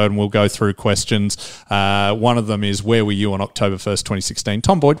episode and we'll go through questions. One of them is, where were you on October 1st, 2016?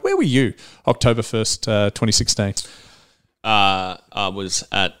 Tom Boyd, where were you October 1st, 2016? I was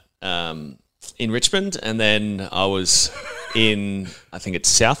at in Richmond, and then I was in, I think it's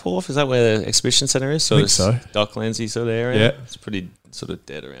South Wharf. Is that where the exhibition centre is? I think so. Docklandsy sort of area. Yeah. It's pretty sort of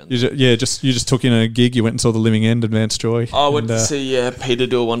dead around. You just took in a gig. You went and saw the Living End, Advanced Joy. I went to see Peter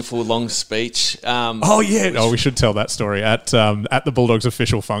do a wonderful long speech. We should tell that story. At the Bulldogs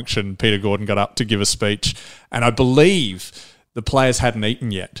official function, Peter Gordon got up to give a speech, and I believe the players hadn't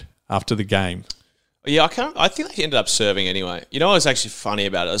eaten yet after the game. Yeah, I think they ended up serving anyway. You know what was actually funny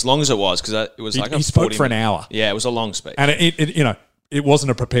about it? As long as it was, because it was like he spoke for an hour. Yeah, it was a long speech. And it wasn't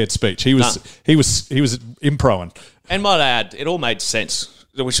a prepared speech. He was improing. And might add, it all made sense,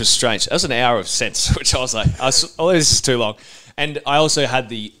 which was strange. That was an hour of sense, which I was like, this is too long. And I also had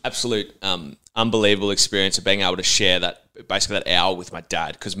the absolute unbelievable experience of being able to share that hour with my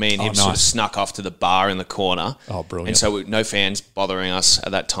dad, because me and him sort of snuck off to the bar in the corner. Oh, brilliant. And so no fans bothering us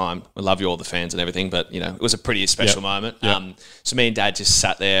at that time. We love you, all the fans and everything, but, it was a pretty special moment. Yep. So me and Dad just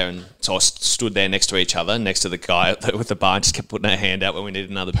sat there, and so I stood there next to each other, next to the guy with the bar, and just kept putting our hand out when we needed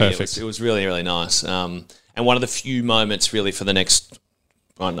another beer. Perfect. It was really, really nice. And one of the few moments really for the next,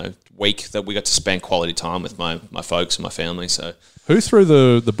 week that we got to spend quality time with my folks and my family. So who threw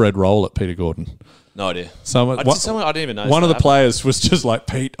the bread roll at Peter Gordon? no idea. I didn't even know. One of the players was just like,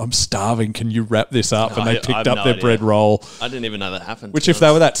 Pete, I'm starving. Can you wrap this up? And they picked up their bread roll. I didn't even know that happened. Which, if they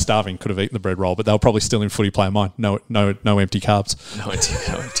were that starving, could have eaten the bread roll, but they were probably still in footy player mind. No empty carbs. No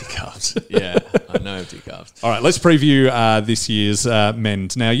empty carbs. Yeah, no empty carbs. All right, let's preview this year's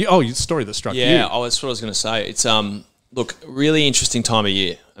men's. Now, your story that struck you. Yeah, that's what I was going to say. It's look, really interesting time of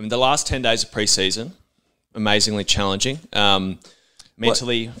year. I mean, the last 10 days of pre-season, amazingly challenging,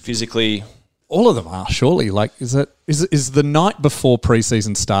 mentally, physically. All of them are, surely. Like, is the night before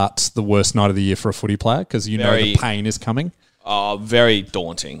pre-season starts the worst night of the year for a footy player? Because know the pain is coming. Very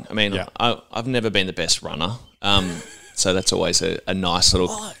daunting. I mean, Yeah. I've never been the best runner. So that's always a nice little...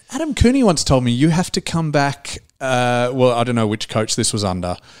 Well, Adam Cooney once told me you have to come back... I don't know which coach this was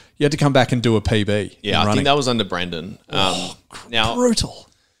under. You had to come back and do a PB. Yeah, I think that was under Brendan. Now, brutal.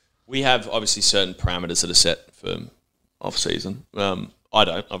 We have obviously certain parameters that are set for off-season. I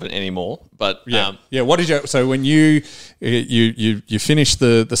don't anymore, but yeah. What did you? So when you finish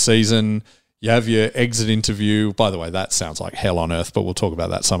the season, you have your exit interview. By the way, that sounds like hell on earth, but we'll talk about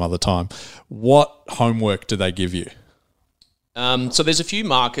that some other time. What homework do they give you? So there's a few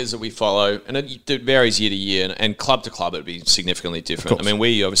markers that we follow, and it varies year to year, and club to club it'd be significantly different. I mean,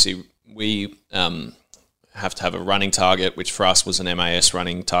 we have to have a running target, which for us was an MAS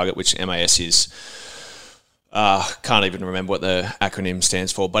running target, which MAS is. Can't even remember what the acronym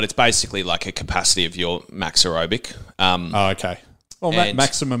stands for, but it's basically like a capacity of your max aerobic. Okay. Well,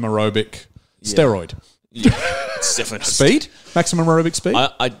 maximum aerobic steroid. Yeah, it's definitely speed. Maximum aerobic speed.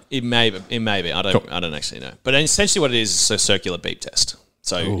 It may be. I don't actually know. But essentially, what it is a circular beep test.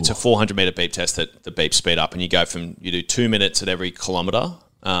 So it's a 400-meter beep test that the beeps speed up, and you do 2 minutes at every kilometre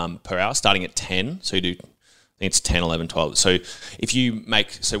per hour, starting at 10. So you do. I think it's 10, 11, 12. So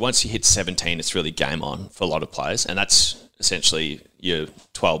once you hit 17, it's really game on for a lot of players. And that's essentially you're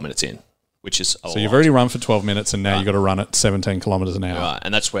 12 minutes in, which is a lot. So you've already run for 12 minutes and now you've got to run at 17 kilometres an hour. Right.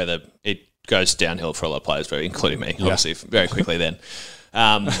 And that's where it goes downhill for a lot of players, including me, obviously, very quickly then.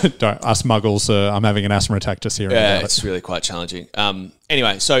 Us muggles, I'm having an asthma attack just hearing about it. It's really quite challenging.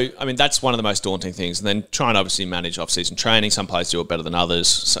 Anyway, so, I mean, that's one of the most daunting things. And then try and obviously manage off-season training. Some players do it better than others.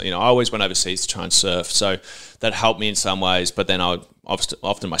 So, I always went overseas to try and surf. So that helped me in some ways. But then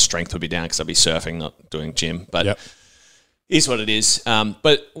often my strength would be down because I'd be surfing, not doing gym. But is what it is.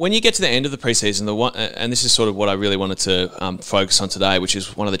 But when you get to the end of the preseason, and this is sort of what I really wanted to focus on today, which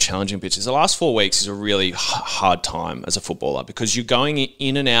is one of the challenging bits, is the last 4 weeks is a really hard time as a footballer because you're going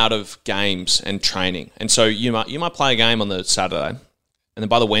in and out of games and training. And so you might play a game on the Saturday, and then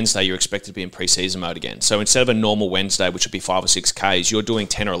by the Wednesday, you're expected to be in preseason mode again. So instead of a normal Wednesday, which would be 5 or 6 Ks, you're doing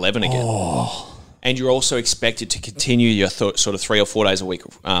 10 or 11 again. And you're also expected to continue your sort of 3 or 4 days a week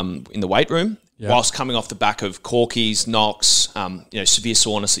in the weight room. Whilst coming off the back of corkies, knocks, severe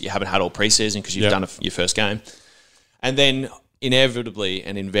soreness that you haven't had all preseason because you've done your first game. And then inevitably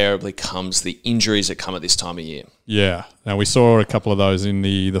and invariably comes the injuries that come at this time of year. Yeah. Now, we saw a couple of those in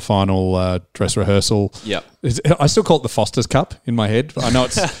the final dress rehearsal. Yep. I still call it the Foster's Cup in my head. I know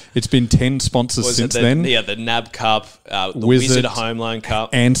it's been 10 sponsors since then. Yeah, the NAB Cup, the Wizard Home Loan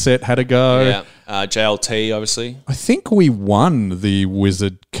Cup. Ansett had a go. Yeah. JLT, obviously. I think we won the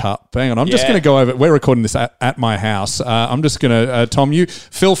Wizard Cup. Hang on, I'm just going to go over. We're recording this at my house. I'm just going to, Tom, you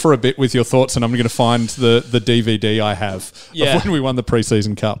fill for a bit with your thoughts, and I'm going to find the DVD I have of when we won the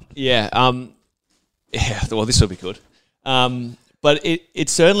preseason cup. Yeah. Well, this will be good. But it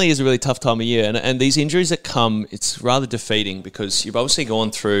certainly is a really tough time of year. And these injuries that come, it's rather defeating because you've obviously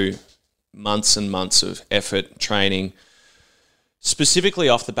gone through months and months of effort, training, specifically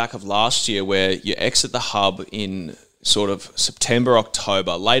off the back of last year where you exit the hub in sort of September,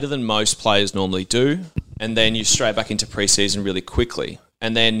 October, later than most players normally do, and then you're straight back into preseason really quickly.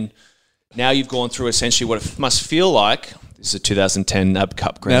 And then now you've gone through essentially what it must feel like. This is a 2010 NAB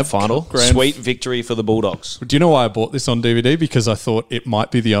Cup Grand Final. Sweet victory for the Bulldogs. Do you know why I bought this on DVD? Because I thought it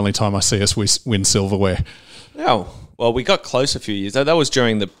might be the only time I see us win silverware. Oh, well, we got close a few years. That was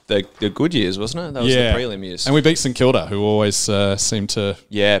during the good years, wasn't it? That was the prelim years. And we beat St Kilda, who always seem to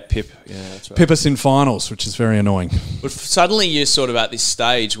pip. Yeah, that's right. Pip us in finals, which is very annoying. But suddenly you're sort of at this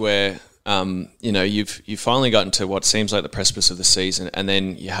stage where you've finally gotten to what seems like the precipice of the season, and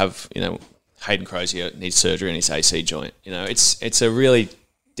then you have Hayden Crozier needs surgery in his AC joint. It's a really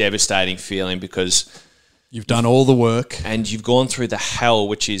devastating feeling because you've done all the work and you've gone through the hell,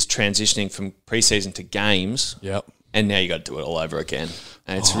 which is transitioning from preseason to games. Yep. And now you got to do it all over again.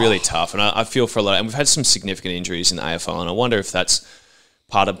 And it's really tough. And I feel for a lot. And we've had some significant injuries in the AFL. And I wonder if that's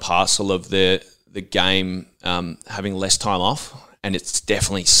part and parcel of the game having less time off. And it's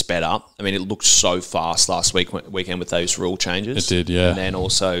definitely sped up. I mean, it looked so fast last weekend with those rule changes. It did, yeah. And then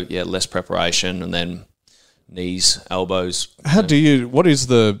also, less preparation and then knees, elbows. What is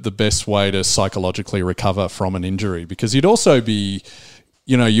the best way to psychologically recover from an injury? Because you'd also be,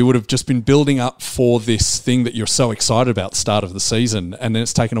 you would have just been building up for this thing that you're so excited about at the start of the season, and then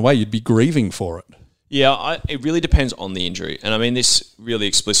it's taken away. You'd be grieving for it. Yeah, it really depends on the injury. And I mean this really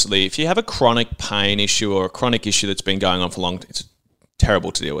explicitly. If you have a chronic pain issue or a chronic issue that's been going on for long, it's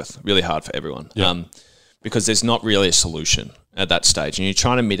terrible to deal with, really hard for everyone. Yep. Because there's not really a solution at that stage. And you're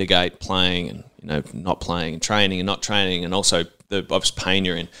trying to mitigate playing and not playing and training and not training and also the obvious pain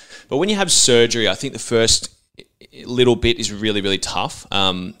you're in. But when you have surgery, I think the first little bit is really, really tough.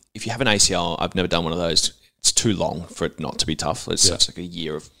 If you have an ACL, I've never done one of those. It's too long for it not to be tough. It's like a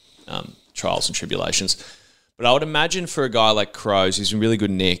year of trials and tribulations. But I would imagine for a guy like Crows, who's in really good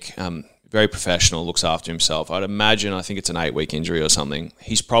nick, very professional, looks after himself, I think it's an 8-week injury or something.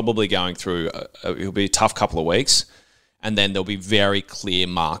 He's probably going through, it'll be a tough couple of weeks, and then there'll be very clear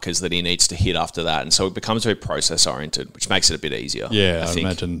markers that he needs to hit after that. And so it becomes very process-oriented, which makes it a bit easier. Yeah, I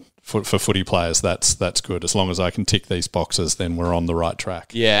imagine for footy players, that's good. As long as I can tick these boxes, then we're on the right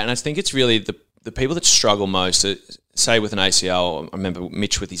track. Yeah, and I think it's really the people that struggle most, say with an ACL, I remember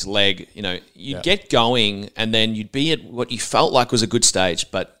Mitch with his leg, you'd get going and then you'd be at what you felt like was a good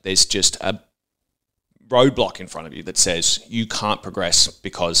stage, but there's just a roadblock in front of you that says you can't progress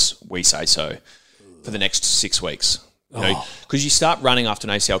because we say so for the next 6 weeks. Because you start running after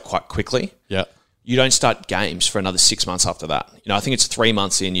an ACL quite quickly. Yeah. You don't start games for another 6 months after that. I think it's 3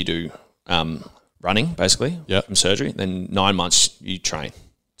 months in you do running, basically, from surgery. Then 9 months you train.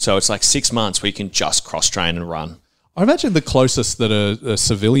 So it's like 6 months where you can just cross-train and run. I imagine the closest that a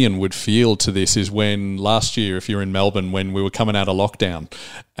civilian would feel to this is when last year, if you're in Melbourne, when we were coming out of lockdown,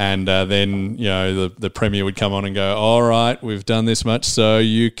 and then the Premier would come on and go, all right, we've done this much, so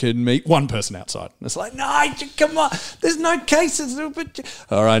you can meet one person outside. And it's like, no, come on, there's no cases.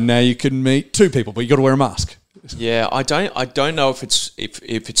 All right, now you can meet 2 people, but you got to wear a mask. Yeah, I don't know if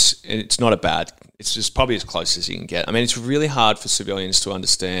it's not a bad. It's just probably as close as you can get. I mean, it's really hard for civilians to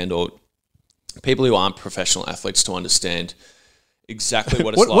understand, or people who aren't professional athletes to understand exactly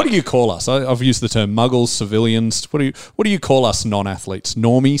what it's like. What do you call us? I've used the term muggles, civilians. What do you call us non-athletes?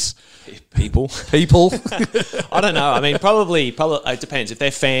 Normies? People. People? I don't know. I mean, probably it depends. If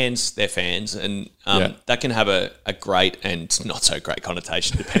they're fans, they're fans, and that can have a great and not so great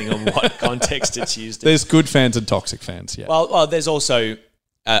connotation depending on what context it's used in. There's good fans and toxic fans, yeah. Well, there's also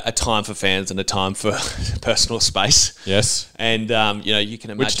a time for fans and a time for personal space. Yes. And, you can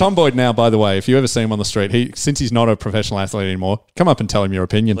imagine. Which Tom Boyd now, by the way, if you ever see him on the street, since he's not a professional athlete anymore, come up and tell him your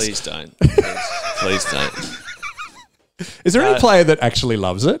opinions. Please don't. Please don't. Is there any player that actually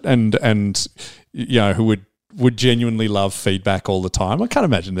loves it and who would genuinely love feedback all the time? I can't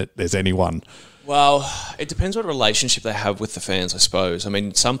imagine that there's anyone. Well, it depends what relationship they have with the fans, I suppose. I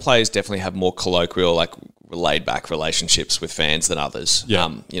mean, some players definitely have more colloquial, like laid-back relationships with fans than others. Yeah.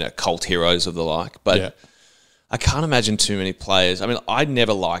 Cult heroes of the like. But I can't imagine too many players. I mean, I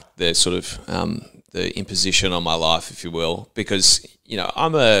never liked the sort of the imposition on my life, if you will, because,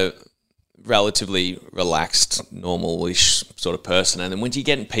 I'm a relatively relaxed, normal-ish sort of person. And then when you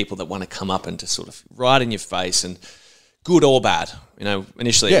get people that want to come up and to sort of right in your face, and good or bad,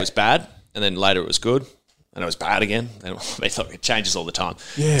 initially it was bad, and then later it was good, and it was bad again. And it changes all the time.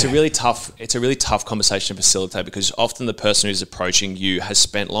 Yeah. It's a really tough conversation to facilitate, because often the person who's approaching you has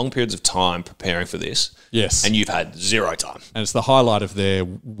spent long periods of time preparing for this. Yes. And you've had zero time. And it's the highlight of their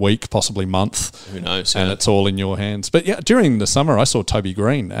week, possibly month. Who knows? And it's all in your hands. But yeah, during the summer, I saw Toby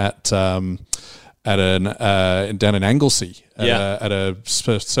Green down in Anglesey at a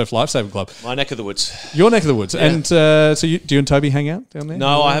surf lifesaving club. My neck of the woods. Your neck of the woods. Yeah. And do you and Toby hang out down there?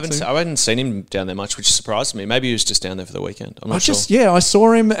 No, I hadn't seen him down there much, which surprised me. Maybe he was just down there for the weekend. I'm not sure. I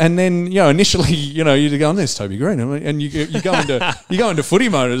saw him, and then initially, you'd go, "There's Toby Green," and you go into footy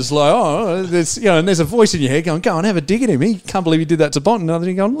mode. It's like, and there's a voice in your head going, "Go and have a dig at him. He can't believe he did that to Bont." And another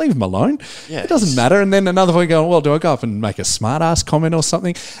thing going, "Leave him alone. It doesn't matter." And then another one going, "Well, do I go up and make a smart ass comment or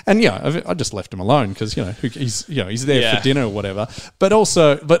something?" And I just left him alone because he's there for dinner or whatever. But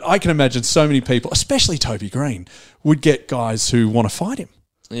I can imagine so many people, especially Toby Green, would get guys who want to fight him.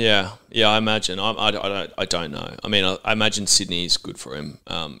 Yeah, I imagine. I don't know. I mean, I imagine Sydney's good for him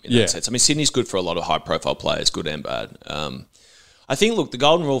in that sense. I mean, Sydney's good for a lot of high-profile players, good and bad. I think, look, the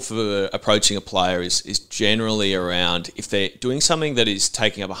golden rule for approaching a player is generally around if they're doing something that is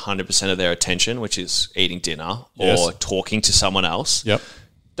taking up 100% of their attention, which is eating dinner or talking to someone else. Yep.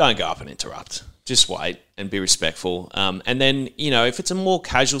 Don't go up and interrupt. Just wait and be respectful. And then, if it's a more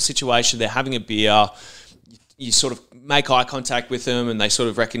casual situation, they're having a beer, you sort of make eye contact with them and they sort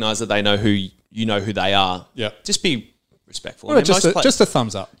of recognise that they know who they are. Yeah. Just be respectful. Well, just a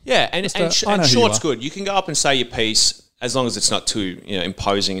thumbs up. Yeah, and short's good. You can go up and say your piece as long as it's not too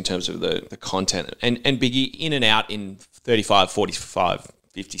imposing in terms of the content, and be in and out in 35, 45,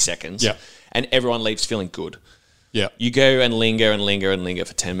 50 seconds. Yeah. And everyone leaves feeling good. Yeah. You go and linger and linger and linger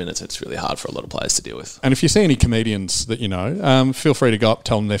for 10 minutes. It's really hard for a lot of players to deal with. And if you see any comedians that feel free to go up,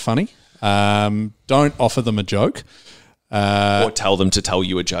 tell them they're funny. Don't offer them a joke. Or tell them to tell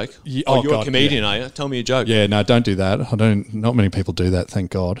you a joke. You're a comedian, are you? Tell me a joke. Yeah, no, don't do that. Not many people do that,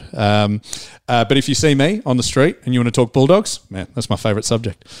 thank God. But if you see me on the street and you want to talk Bulldogs, man, that's my favourite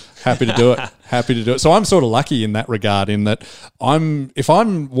subject. Happy to do it. Happy to do it. So I'm sort of lucky in that regard, in that if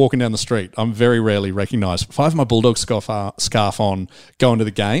I'm walking down the street, I'm very rarely recognised. If I have my Bulldog scarf on, go into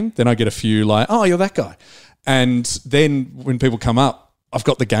the game, then I get a few like, "Oh, you're that guy." And then when people come up, I've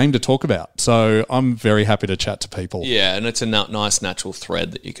got the game to talk about. So I'm very happy to chat to people. Yeah, and it's a nice natural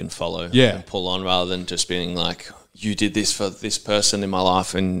thread that you can follow and pull on, rather than just being like, you did this for this person in my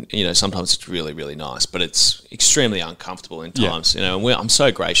life. And, sometimes it's really, really nice, but it's extremely uncomfortable in times, and I'm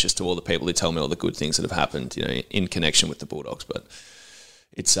so gracious to all the people who tell me all the good things that have happened, in connection with the Bulldogs. But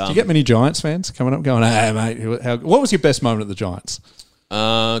it's... Do you get many Giants fans coming up going, "Hey, mate, what was your best moment at the Giants?"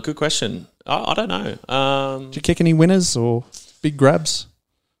 Good question. I don't know. Did you kick any winners or big grabs?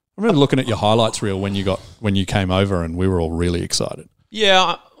 I remember looking at your highlights reel when you came over, and we were all really excited.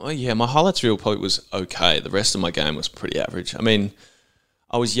 Yeah, my highlights reel probably was okay. The rest of my game was pretty average. I mean,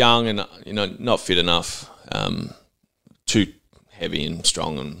 I was young and not fit enough, too heavy and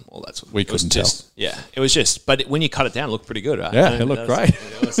strong and all that sort of. We couldn't tell. Yeah, it was just. But when you cut it down, it looked pretty good, right? Yeah, it looked great.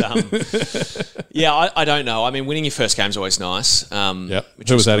 I don't know. I mean, winning your first game is always nice. Yeah.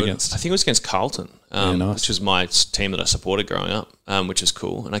 Who was that against? I think it was against Carlton, nice. which was my team that I supported growing up, which is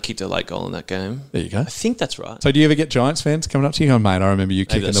cool. And I kicked a late goal in that game. There you go. I think that's right. So do you ever get Giants fans coming up to you going, "Mate, I remember you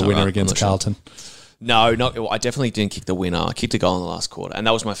kicking the winner against Carlton"? No, I definitely didn't kick the winner. I kicked a goal in the last quarter, and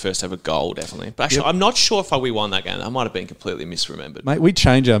that was my first ever goal, definitely. But actually, I'm not sure if we won that game. I might have been completely misremembered. Mate, we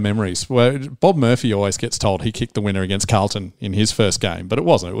change our memories. Well, Bob Murphy always gets told he kicked the winner against Carlton in his first game, but it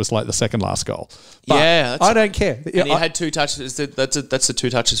wasn't. It was like the second last goal. But yeah. I don't care. And he had 2 touches. That's the 2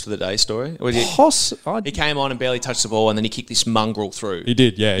 touches for the day story. He came on and barely touched the ball, and then he kicked this mongrel through. He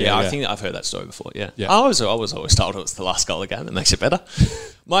did, yeah. I think I've heard that story before, yeah. I was always told it was the last goal of the game. That makes it better.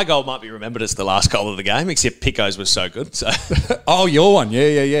 My goal might be remembered as the last goal of the game, except Pico's was so good. So. Oh, your one.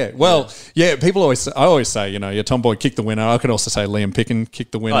 Yeah. Well, I always say, your Tom Boyd kicked the winner. I could also say Liam Picken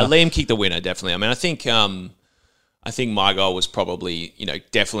kicked the winner. Liam kicked the winner, definitely. I mean, I think my goal was probably,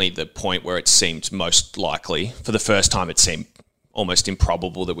 definitely the point where it seemed most likely. For the first time, it seemed almost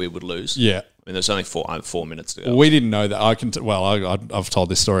improbable that we would lose. Yeah. I mean, there's only 4 minutes to go. We didn't know that. I've told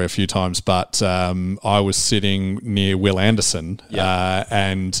this story a few times, but I was sitting near Will Anderson,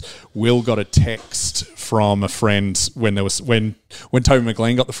 and Will got a text from a friend when Toby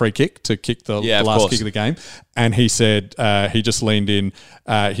McLean got the free kick to kick the last kick of the game, and he said he just leaned in.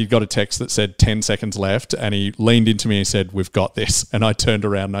 He got a text that said 10 seconds left, and he leaned into me and said, "We've got this." And I turned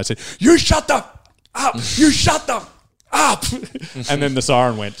around and I said, "You shut them up! You shut them up!" And then the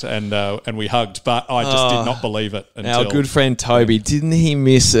siren went, and we hugged, but I just did not believe it. Our good friend Toby, didn't he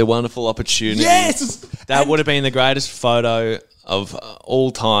miss a wonderful opportunity? Yes! That would have been the greatest photo of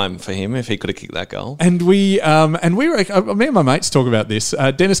all time for him if he could have kicked that goal. And we were, me and my mates talk about this.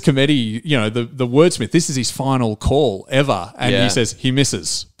 Dennis Cometti, the wordsmith, this is his final call ever. And he says he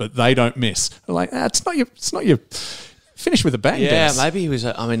misses, but they don't miss. We're like, it's not your finish with a bang. Yeah, Dennis. maybe he was.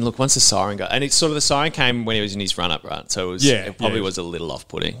 Look, once the siren got, and it's sort of the siren came when he was in his run up, right? So it probably was a little off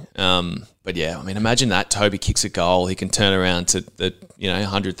putting. But yeah, I mean, imagine that Toby kicks a goal, he can turn around to the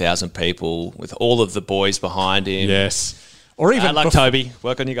 100,000 people with all of the boys behind him. Yes. Or even Toby,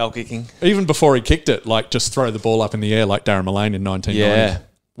 work on your goal kicking. Even before he kicked it, just throw the ball up in the air like Darren Mullane in 1990. Yeah.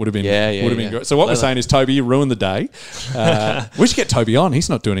 Would have been great. So what we're saying is, Toby, you ruined the day. We should get Toby on. He's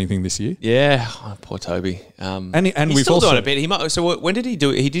not doing anything this year. Yeah, poor Toby. And he's we've still also doing a bit. So when did he do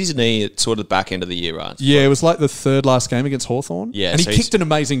it? He did his knee at sort of the back end of the year, right? Yeah, it was like the third last game against Hawthorn. Yeah, and he kicked an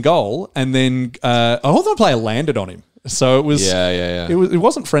amazing goal, and then a Hawthorn player landed on him. So it was It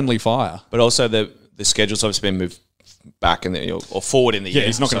wasn't friendly fire. But also the schedule's obviously been moved back in the or forward in the year. Yeah,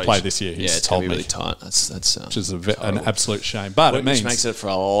 he's not going to play this year. He's it's going to be really tight. That's which is an absolute shame. But it makes it for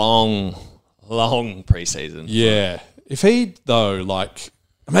a long preseason. Yeah, if he though,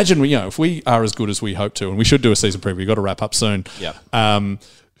 imagine if we are as good as we hope to, and we should do a season preview. We've got to wrap up soon. Yeah.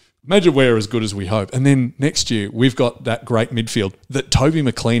 Imagine we're as good as we hope, and then next year we've got that great midfield that Toby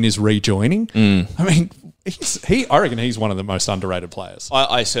McLean is rejoining. I mean. I reckon he's one of the most underrated players.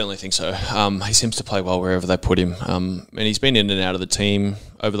 I certainly think so. He seems to play well wherever they put him. And he's been in and out of the team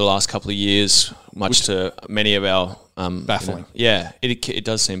over the last couple of years, much to many of our... baffling. It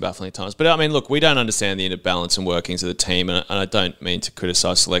does seem baffling at times. But I mean, look, we don't understand the inner balance and workings of the team, and I don't mean to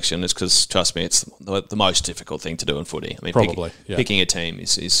criticise selection. It's because, trust me, it's the most difficult thing to do in footy. I mean, picking a team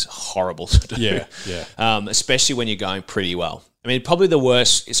is horrible to do. Yeah. Especially when you're going pretty well. I mean, probably the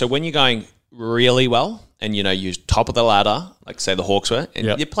worst... So when you're going really well... And, you're top of the ladder, like say the Hawks were,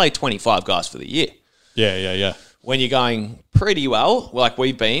 and you play 25 guys for the year. Yeah. When you're going pretty well, like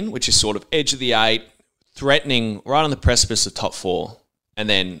we've been, which is sort of edge of the 8, threatening right on the precipice of top 4, and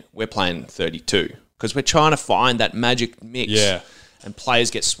then we're playing 32 because we're trying to find that magic mix. Yeah. And players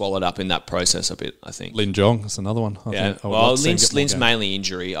get swallowed up in that process a bit, I think. Lin Jong is another one. Lynn's mainly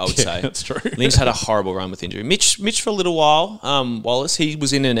injury, I would say. That's true. Lynn's had a horrible run with injury. Mitch for a little while. Wallace, he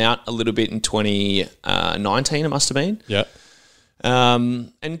was in and out a little bit in 2019, it must have been. Yeah.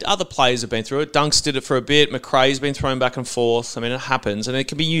 And other players have been through it. Dunks did it for a bit. McRae's been thrown back and forth. I mean, it happens, and it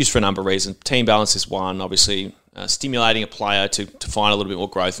can be used for a number of reasons. Team balance is one, obviously. Stimulating a player to find a little bit more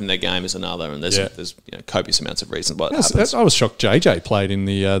growth in their game is another, and there's copious amounts of reasons why it happens. I was shocked JJ played in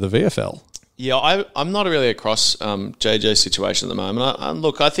the VFL. Yeah, I'm not really across JJ's situation at the moment.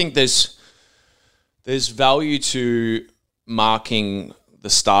 Look, I think there's value to marking the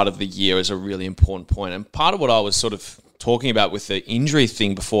start of the year as a really important point, and part of what I was sort of talking about with the injury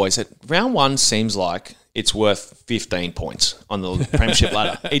thing before is that round 1 seems like it's worth 15 points on the premiership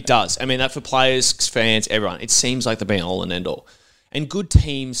ladder. It does. I mean, that for players, fans, everyone, it seems like they're being all and end all. And good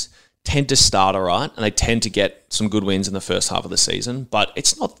teams tend to start all right, and they tend to get some good wins in the first half of the season, but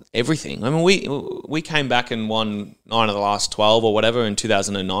it's not everything. I mean, we came back and won 9 of the last 12 or whatever in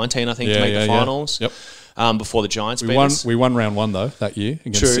 2019, I think, to make the finals. Yep. Before the Giants we won round 1, though, that year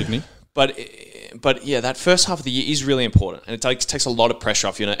against Sydney. But but yeah, that first half of the year is really important, and it takes a lot of pressure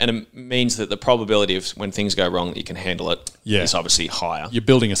off you, and it means that the probability of when things go wrong that you can handle it is obviously higher. You're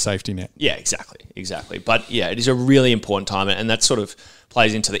building a safety net. Yeah, exactly. But yeah, it is a really important time, and that sort of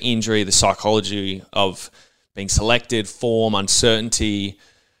plays into the injury, the psychology of being selected, form, uncertainty.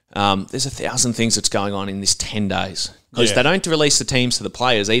 There's 1,000 things that's going on in this 10 days. Because they don't release the teams to the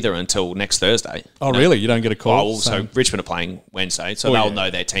players either until next Thursday. Oh, really? You don't get a call? So Richmond are playing Wednesday, so they'll know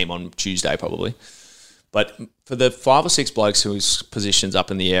their team on Tuesday probably. But for the 5 or 6 blokes whose positions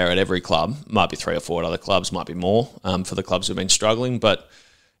up in the air at every club, might be 3 or 4 at other clubs, might be more for the clubs who've been struggling, but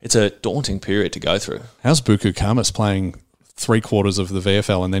it's a daunting period to go through. How's Buku Kamas playing 3/4 of the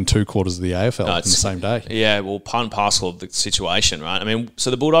VFL and then 2/4 of the AFL in the same day? Yeah, well, part and parcel of the situation, right? I mean, so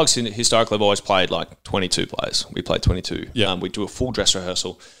the Bulldogs historically have always played like 22 players. We played 22. Yeah. We do a full dress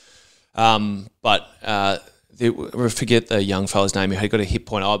rehearsal. But we forget the young fella's name. He got a hip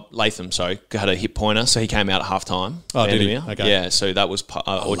pointer. Latham, had a hip pointer, so he came out at halftime. Oh, did he? Okay. Yeah, so that was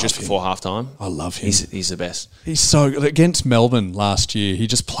or just before halftime. I love him. He's the best. He's so against Melbourne last year. He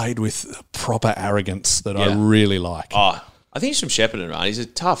just played with proper arrogance that I really like. Oh, I think he's from Shepparton, right? He's a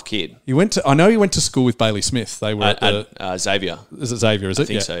tough kid. I know he went to school with Bailey Smith. They were at Xavier. Is it Xavier? Is it? I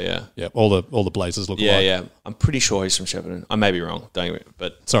think so. Yeah. Yeah. All the Blazers look alike. Yeah. I'm pretty sure he's from Shepparton. I may be wrong.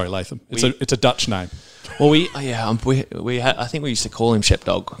 But sorry, Latham. It's a Dutch name. Well, I think we used to call him Shep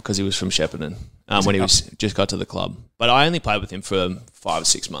Dog because he was from Shepparton when he just got to the club. But I only played with him for 5 or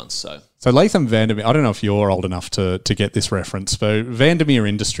 6 months. So Latham Vandermeer, I don't know if you're old enough to get this reference, but Vandermeer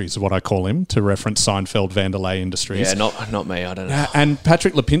Industries is what I call him, to reference Seinfeld Vanderlei Industries. Yeah, not me, I don't know. And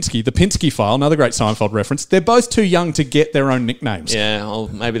Patrick Lipinski, the Pinsky File, another great Seinfeld reference. They're both too young to get their own nicknames. Yeah, well,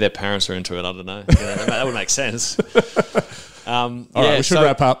 maybe their parents are into it, I don't know. That would make sense. All right, we should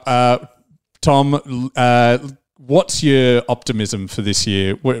wrap up. Tom, what's your optimism for this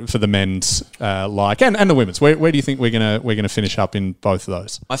year for the men's and the women's? Where do you think we're gonna finish up in both of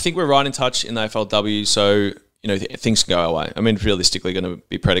those? I think we're right in touch in the AFLW, so things can go our way. I mean, realistically, going to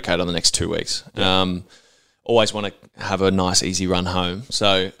be predicated on the next 2 weeks. Yeah. Always want to have a nice, easy run home.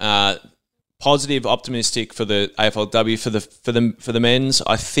 So positive, optimistic for the AFLW for the men's.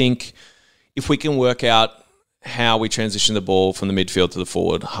 I think if we can work out how we transition the ball from the midfield to the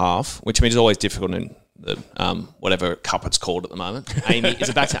forward half, which means it's always difficult in the whatever cup it's called at the moment. Amy, is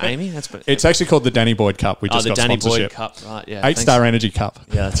it back to Amy? It's actually called the Danny Boyd Cup. We just got Danny sponsorship. Boyd Cup, right? Yeah, 8-Star Energy Cup.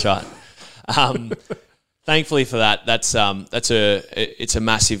 Yeah, that's right. Thankfully for that, it's a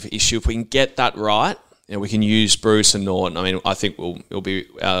massive issue. If we can get that right, we can use Bruce and Norton. I mean, I think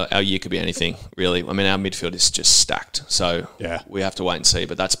our year could be anything, really. I mean, our midfield is just stacked. So we have to wait and see.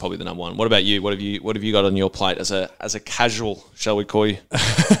 But that's probably the number one. What about you? What have you got on your plate as a casual? Shall we call you?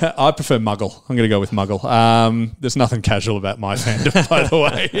 I prefer Muggle. I'm going to go with Muggle. There's nothing casual about my fandom, by the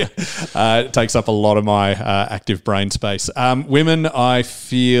way. It takes up a lot of my active brain space. Women, I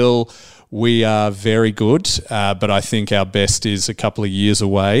feel we are very good, but I think our best is a couple of years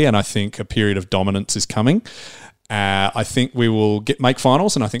away, and I think a period of dominance is coming. I think we will make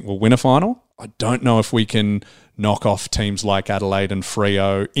finals, and I think we'll win a final. I don't know if we can knock off teams like Adelaide and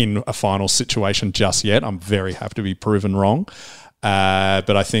Freo in a final situation just yet. I'm very happy to be proven wrong.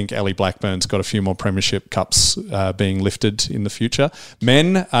 But I think Ellie Blackburn's got a few more premiership cups being lifted in the future.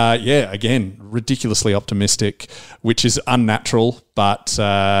 Men, again, ridiculously optimistic, which is unnatural, but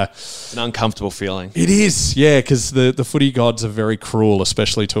an uncomfortable feeling. It is, yeah, because the footy gods are very cruel,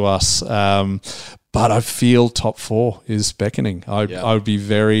 especially to us. But I feel top 4 is beckoning. I would be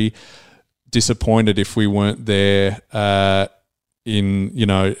very disappointed if we weren't there in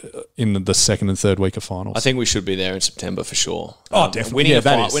the second and third week of finals. I think we should be there in September for sure. Oh, definitely.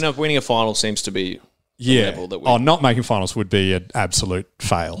 Winning a final seems to be the level that we... not making finals would be an absolute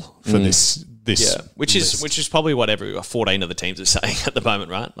fail for this. Which is probably what 14 of the teams are saying at the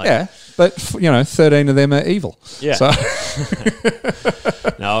moment, right? But 13 of them are evil. Yeah. So.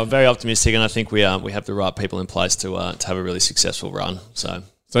 No, I'm very optimistic, and I think we have the right people in place to have a really successful run. So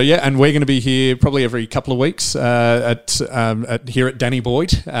yeah, and we're going to be here probably every couple of weeks here at Danny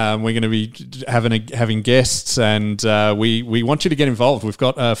Boyd. We're going to be having guests, and we want you to get involved. We've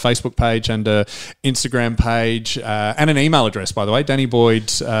got a Facebook page and an Instagram page and an email address, by the way,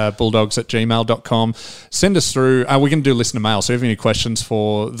 dannyboydbulldogs@gmail.com. Send us through. We're going to do listener mail, so if you have any questions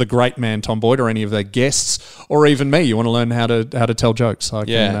for the great man Tom Boyd or any of the guests, or even me, you want to learn how to tell jokes. And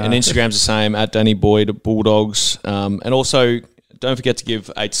Instagram's the same, at Danny Boyd Bulldogs, and also... Don't forget to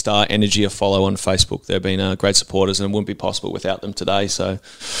give 8-Star Energy a follow on Facebook. They've been great supporters, and it wouldn't be possible without them today. So,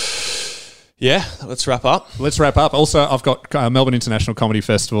 Yeah, let's wrap up. Let's wrap up. Also, I've got Melbourne International Comedy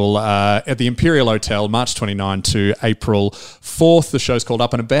Festival at the Imperial Hotel, March 29 to April 4th. The show's called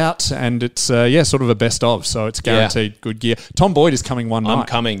Up and About, and it's, sort of a best of, so it's guaranteed good gear. Tom Boyd is coming one night. I'm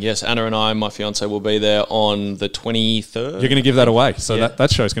coming, yes. Anna and I, my fiance, will be there on the 23rd. You're going to give that away, so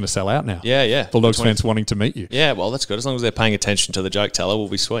that show's going to sell out now. Yeah. Bulldogs fans wanting to meet you. Yeah, well, that's good. As long as they're paying attention to the joke teller, we'll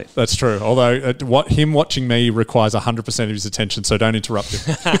be sweet. That's true, although him watching me requires 100% of his attention, so don't interrupt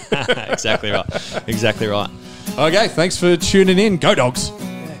him. Exactly right. Okay, thanks for tuning in. Go Dogs.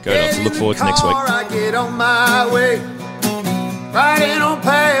 Go Dogs. Look forward to next week. I get on my way, riding on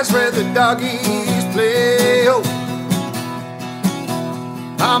past where the doggies play. Oh,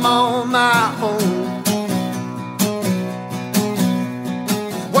 I'm on my own.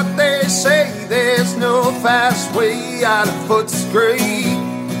 What they say, there's no fast way out of Footscray.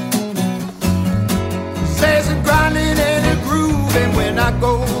 Says a grinding and a grooving when I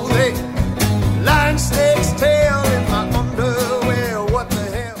go there. Lion snake's tail in my underwear, what the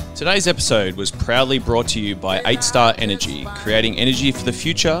hell? Today's episode was proudly brought to you by 8 Star Energy, creating energy for the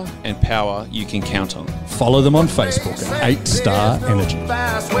future and power you can count on. Follow them on Facebook at 8 Star Energy.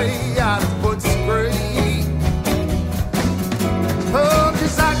 Fast way out of